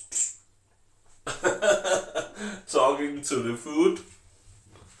 Talking to the food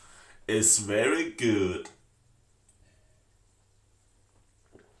is very good.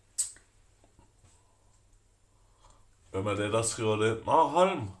 Hvem er det, der skriver det? Nå,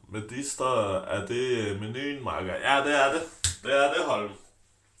 Holm. Medister, er det menuen, Marker? Ja, det er det. Det er det, Holm.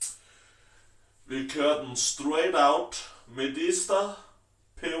 Vi kører den straight out. Medister,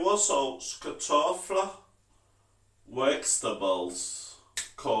 pebersovs, kartofler, vegetables,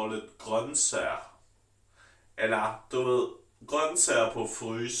 call it grøntsager. Eller, du ved, grøntsager på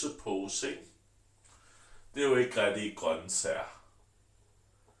frysepose, ikke? Det er jo ikke rigtig grøntsager,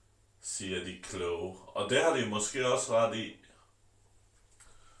 siger de kloge. Og det har de måske også ret i.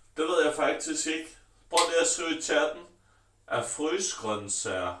 Det ved jeg faktisk ikke. Prøv lige at skrive i chatten. Er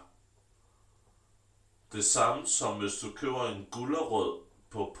frysgrøntsager det samme som hvis du køber en gulerod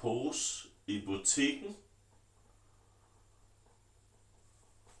på pose i butikken?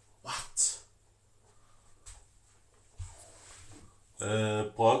 What?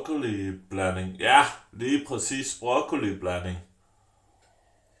 Broccoli-blanding. Ja, lige præcis broccoli-blanding.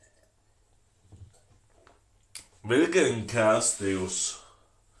 Hvilken kæreste, Deus?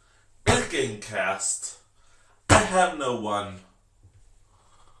 Hvilken kæreste? I have no one.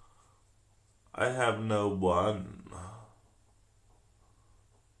 I have no one.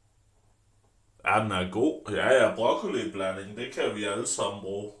 Ja, den er god. Ja, broccoli-blanding, det kan vi alle sammen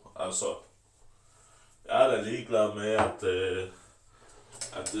bruge. Altså, jeg er da ligeglad med,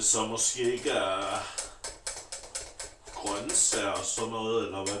 at det så måske ikke er grøntsager og sådan noget,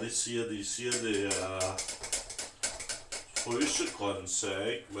 eller hvad de siger. De siger, det er frysegrøntsager,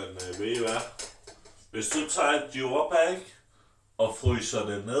 ikke? Men ved I hvad? Hvis du tager et jordbær, ikke? Og fryser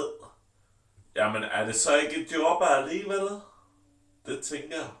det ned, jamen er det så ikke et jordbær alligevel? Det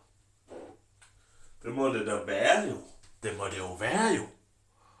tænker jeg. Det må det da være jo. Det må det jo være jo.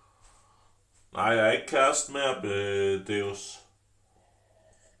 Nej, jeg er ikke kæreste mere, Deus.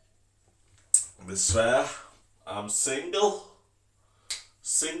 Desværre. I'm single.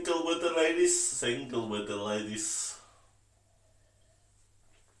 Single with the ladies. Single with the ladies.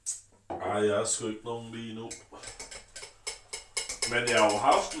 Ej, jeg er sgu ikke nogen lige nu. Men jeg har jo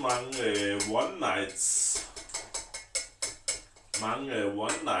haft mange one nights. Mange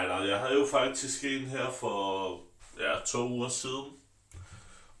one nighter. Jeg havde jo faktisk en her for 2 uger siden.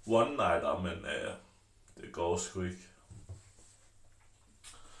 One nighter, men det går sgu ikke.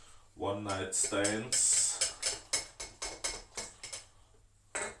 One night stands.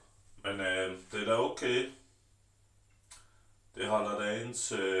 Men det er da okay. Det holder dagens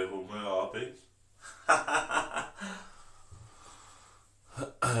humør op, ikke?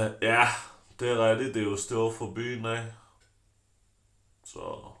 Ja, det er rigtigt. Det er jo stået for byen af.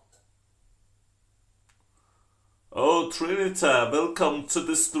 Så. Oh, Trinita, welcome to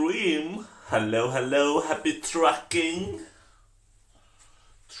the stream. Hello, happy trucking.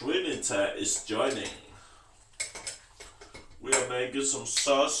 Trinita is joining. We are making some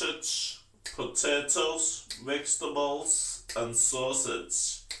sausage, potatoes, vegetables, and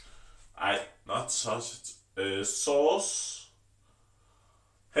sausage. Not sausage. Sauce.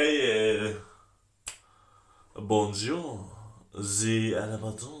 Hey, bonjour. The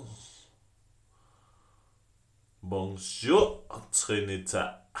Alamadon. Bonjour,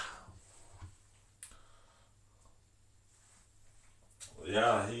 Trinita.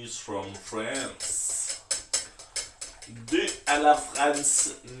 Yeah, he's from France. Du à la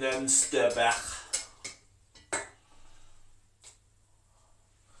France non-stopper.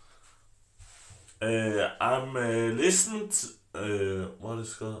 I'm listened. What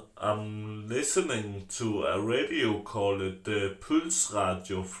is it called? I'm listening to a radio called Pulse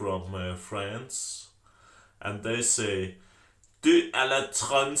Radio from France, and they say "Du à la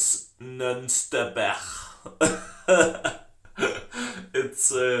trans non-stopper."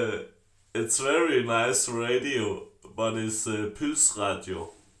 It's very nice radio, but it's Pulse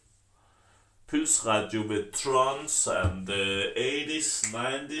Radio. Pulse Radio with trance and 80s,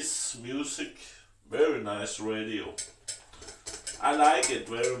 90s music. Very nice radio. I like it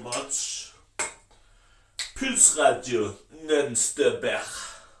very much. Pulse Radio non-stopper.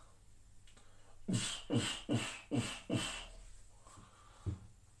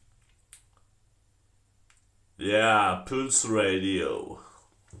 Yeah, Pulse Radio.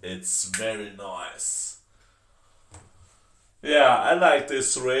 It's very nice. Yeah, I like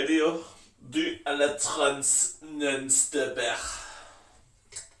this radio. Du à la trans non-stopper.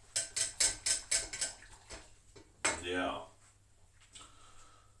 Yeah.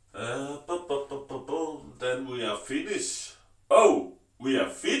 Then we are finished. Oh, we are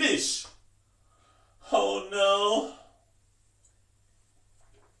finished. Oh no.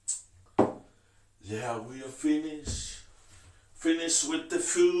 Yeah, we are finished. Finished with the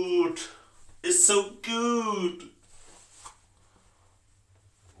food. It's so good.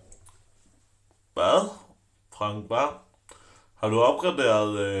 Hvad? Frank Bang? Har du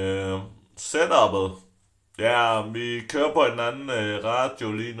opgraderet setup'et? Ja, vi kører på en anden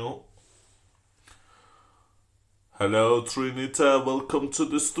radio lige nu. Hello Trinita, welcome to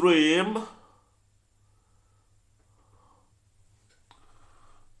the stream.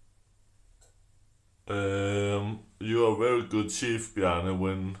 You are very good chief, Bjarne,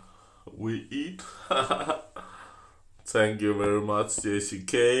 when we eat. Thank you very much,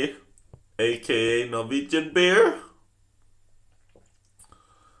 JCK, aka Norwegian Beer.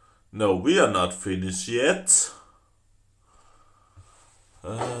 No, we are not finished yet.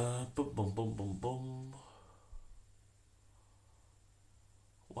 Boom, boom, boom, boom, boom.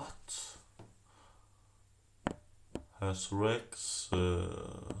 What? Has Rex?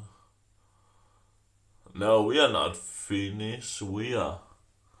 No, we are not finished. We are.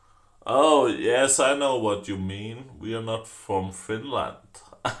 Oh, yes, I know what you mean. We are not from Finland.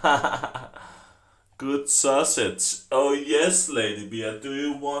 Good sausage. Oh, yes, Lady Beer. Do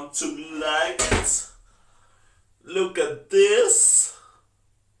you want to like it? Look at this.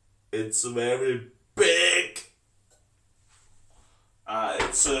 It's very big.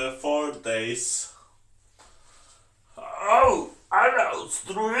 It's 4 days. Oh, I know,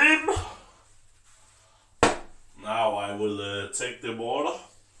 stream. Now I will take the water.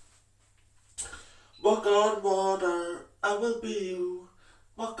 Walk on water, I will be you.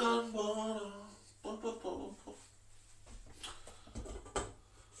 Walk on water.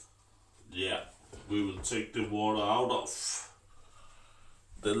 Yeah, we will take the water out of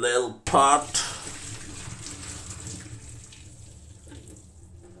the little pot.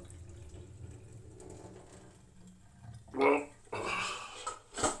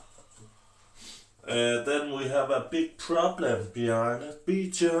 Then we have a big problem, Bjarne.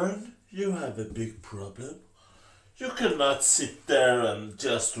 Björn, you have a big problem. You cannot sit there and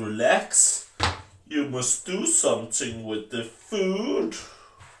just relax. You must do something with the food.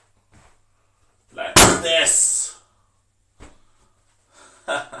 Like this.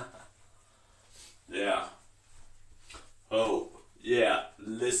 Yeah. Oh, yeah,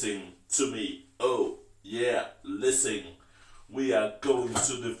 listen to me. Oh, yeah, listen. We are going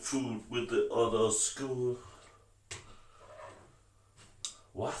to the food with the other school.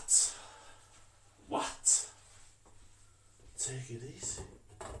 What? What? Take it easy.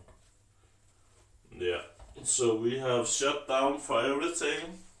 Yeah, so we have shut down for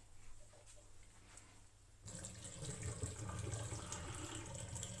everything.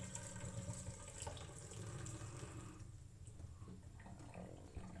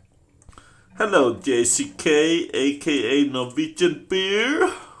 Hello, JCK, aka Norwegian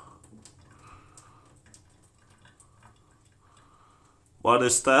Beer. What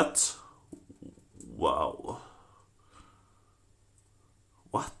is that? Wow.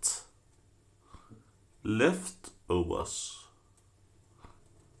 What? Leftovers.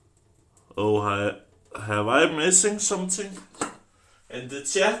 Oh, have I missing something in the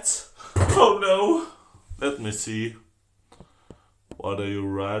chat? Oh no. Let me see. What are you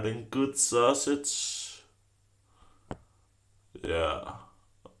writing? Good sausage? Yeah.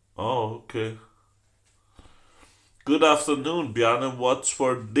 Oh, okay. Good afternoon, Bjarne. What's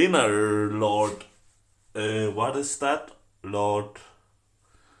for dinner, Lord? What is that, Lord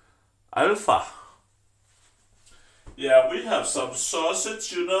Alpha? Yeah, we have some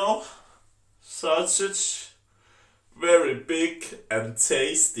sausage, you know. Sausage, very big and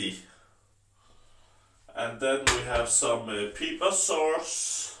tasty. And then we have some pepper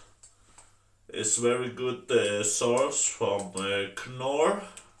sauce. It's very good sauce from Knorr.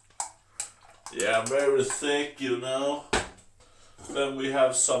 Yeah, very thick, you know. Then we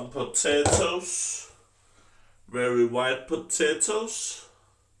have some potatoes. Very white potatoes.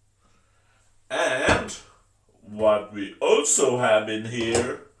 And what we also have in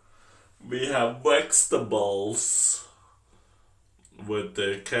here, we have vegetables with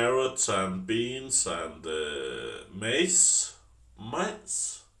the carrots and beans and maize.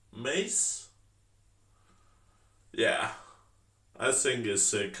 Maize? Yeah, I think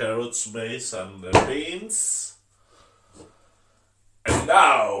it's carrots, maize and beans. And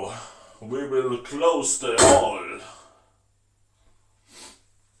now we will close the oil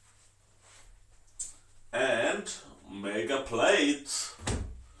and make a plate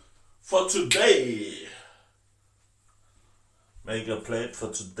for today. Make a plate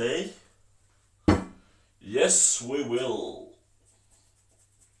for today? Yes, we will.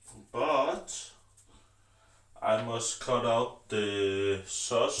 But I must cut out the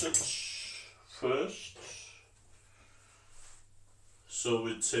sausage first. So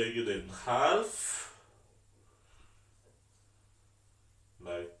we take it in half,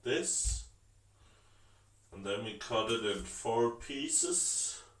 like this, and then we cut it in 4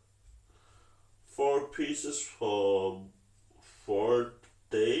 pieces. 4 pieces for 4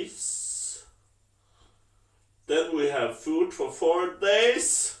 days. Then we have food for 4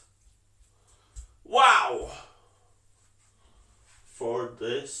 days. Wow! 4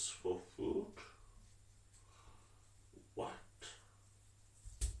 days for food. What?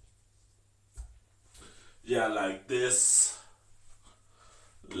 Yeah, like this.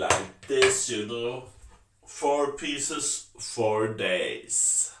 Like this, you know. 4 pieces, 4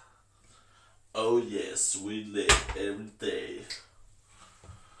 days. Oh yes, we live every day.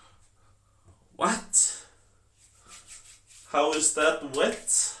 What? How is that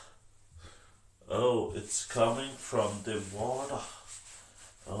wet? Oh, it's coming from the water.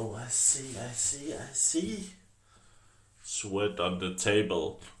 Oh, I see. It's wet on the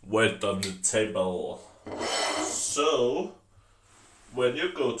table. Wet on the table. So, when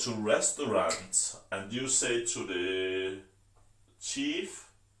you go to restaurants and you say to the chief,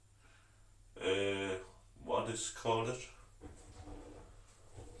 what is called it?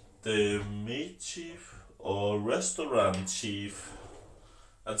 The meat chief or restaurant chief,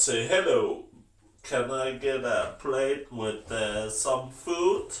 and say, hello, can I get a plate with some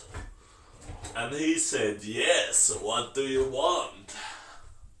food? And he said, yes, what do you want?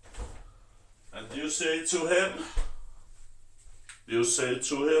 And you say to him,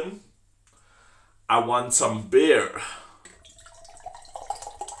 I want some beer.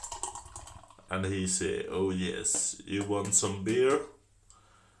 And he said, oh yes, you want some beer?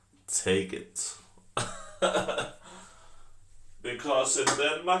 Take it. Because in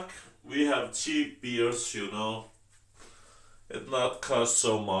Denmark we have cheap beers, you know. It not cost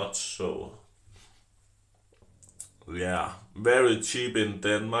so much, so yeah, very cheap in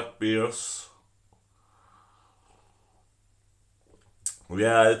Denmark beers.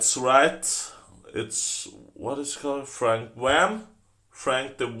 Yeah, it's right. It's what is it called? Frank Wham?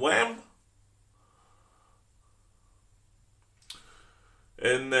 Frank the Wham?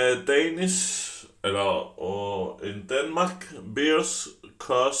 In Danish, or in Denmark, beers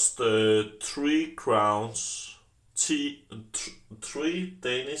cost 3 crowns. 3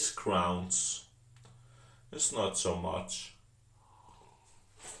 Danish crowns. It's not so much.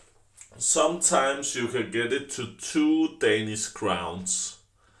 Sometimes you can get it to 2 Danish crowns.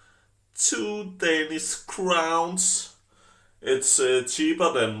 2 Danish crowns. It's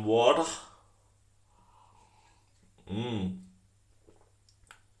cheaper than water.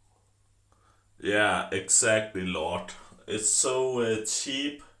 Yeah, exactly, Lord. It's so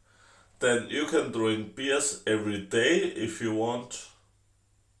cheap. Then you can drink beers every day if you want.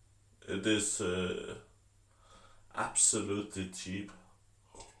 It is absolutely cheap.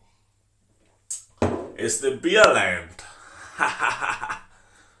 It's the beer land.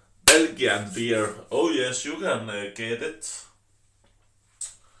 Belgian beer. Oh yes, you can get it.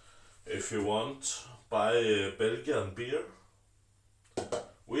 If you want, buy Belgian beer.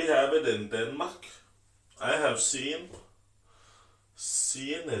 We have it in Denmark. I have seen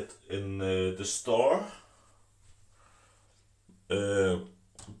it in the store.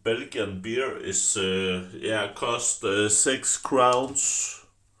 Belgian beer is cost 6 crowns.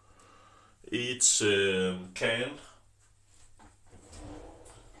 each can.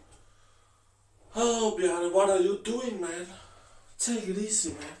 Oh, Bjarne, what are you doing, man? Take it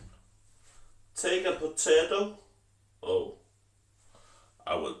easy, man. Take a potato. Oh,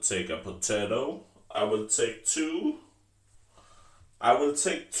 I will take a potato. I will take 2. I will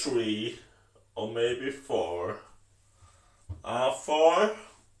take 3, or maybe 4. 4.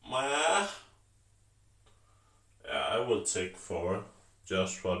 Yeah, I will take 4,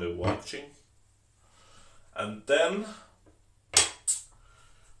 just for the watching. And then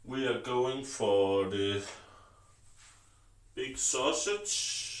we are going for the big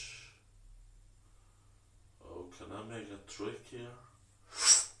sausage. Oh, can I make a trick here?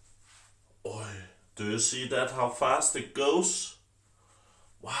 Oi, do you see that, how fast it goes?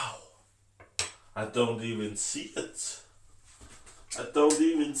 Wow, I don't even see it. I don't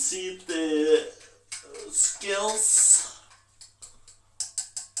even see the skills.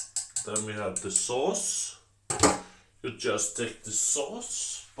 Then we have the sauce. You just take the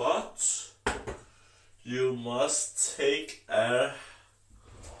sauce, but you must take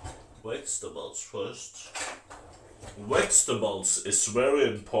vegetables first. Vegetables is very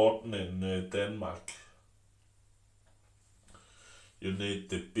important in Denmark. You need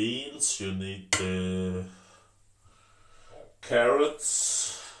the beans, you need the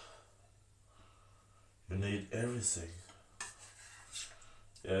carrots, you need everything.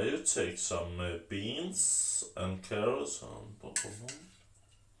 Yeah, you take some beans and carrots and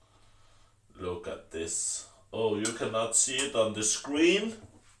look at this. Oh, you cannot see it on the screen?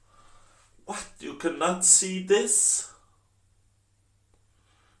 What? You cannot see this?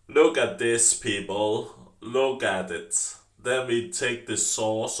 Look at this, people. Look at it. Then we take the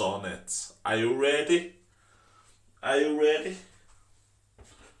sauce on it. Are you ready? Are you ready?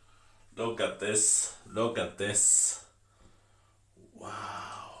 Look at this. Look at this.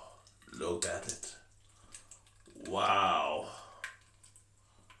 Wow. Look at it. Wow.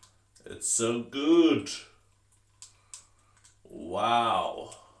 It's so good.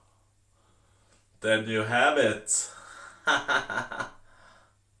 Wow. Then you have it.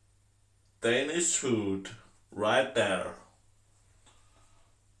 Danish food right there.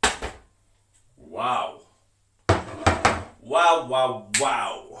 Wow. Wow, wow,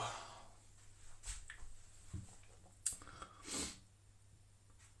 wow.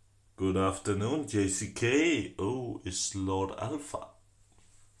 Good afternoon, JCK. Oh, it's Lord Alpha.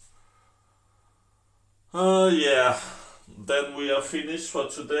 Yeah. Then we are finished for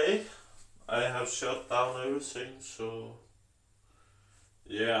today. I have shut down everything, so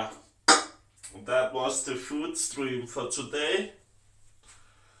yeah. That was the food stream for today.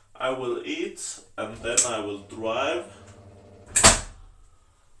 I will eat and then I will drive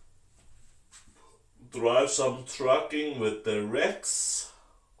some trucking with the Rex.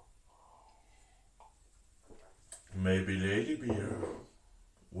 Maybe Lady Beer.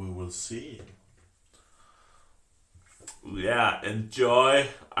 We will see. Yeah, enjoy.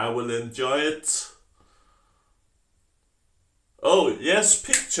 I will enjoy it. Oh, yes,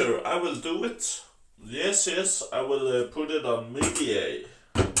 picture. I will do it. Yes, I will put it on media.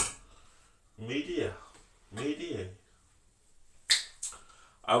 Media.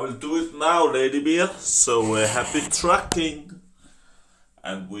 I will do it now, Lady Beer. So happy trucking.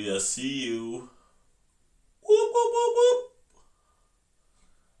 And we'll see you. Whoop, whoop, whoop, whoop.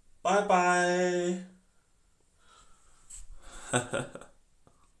 Bye bye.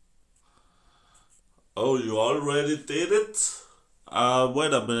 Oh, you already did it?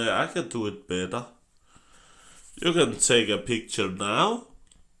 Wait a minute, I can do it better. You can take a picture now.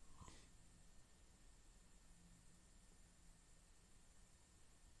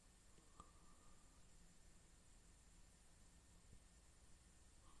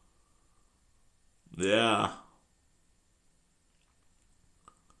 Yeah.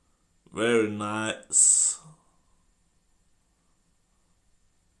 Very nice.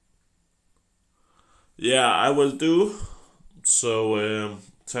 Yeah, I will do. So,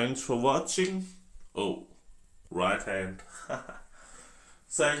 thanks for watching. Oh, right hand.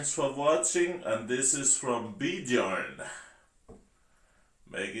 Thanks for watching, and this is from Bjorn.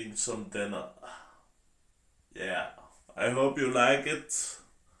 Making some dinner. Yeah, I hope you like it.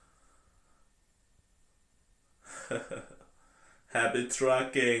 Happy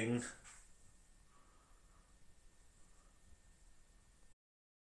trucking.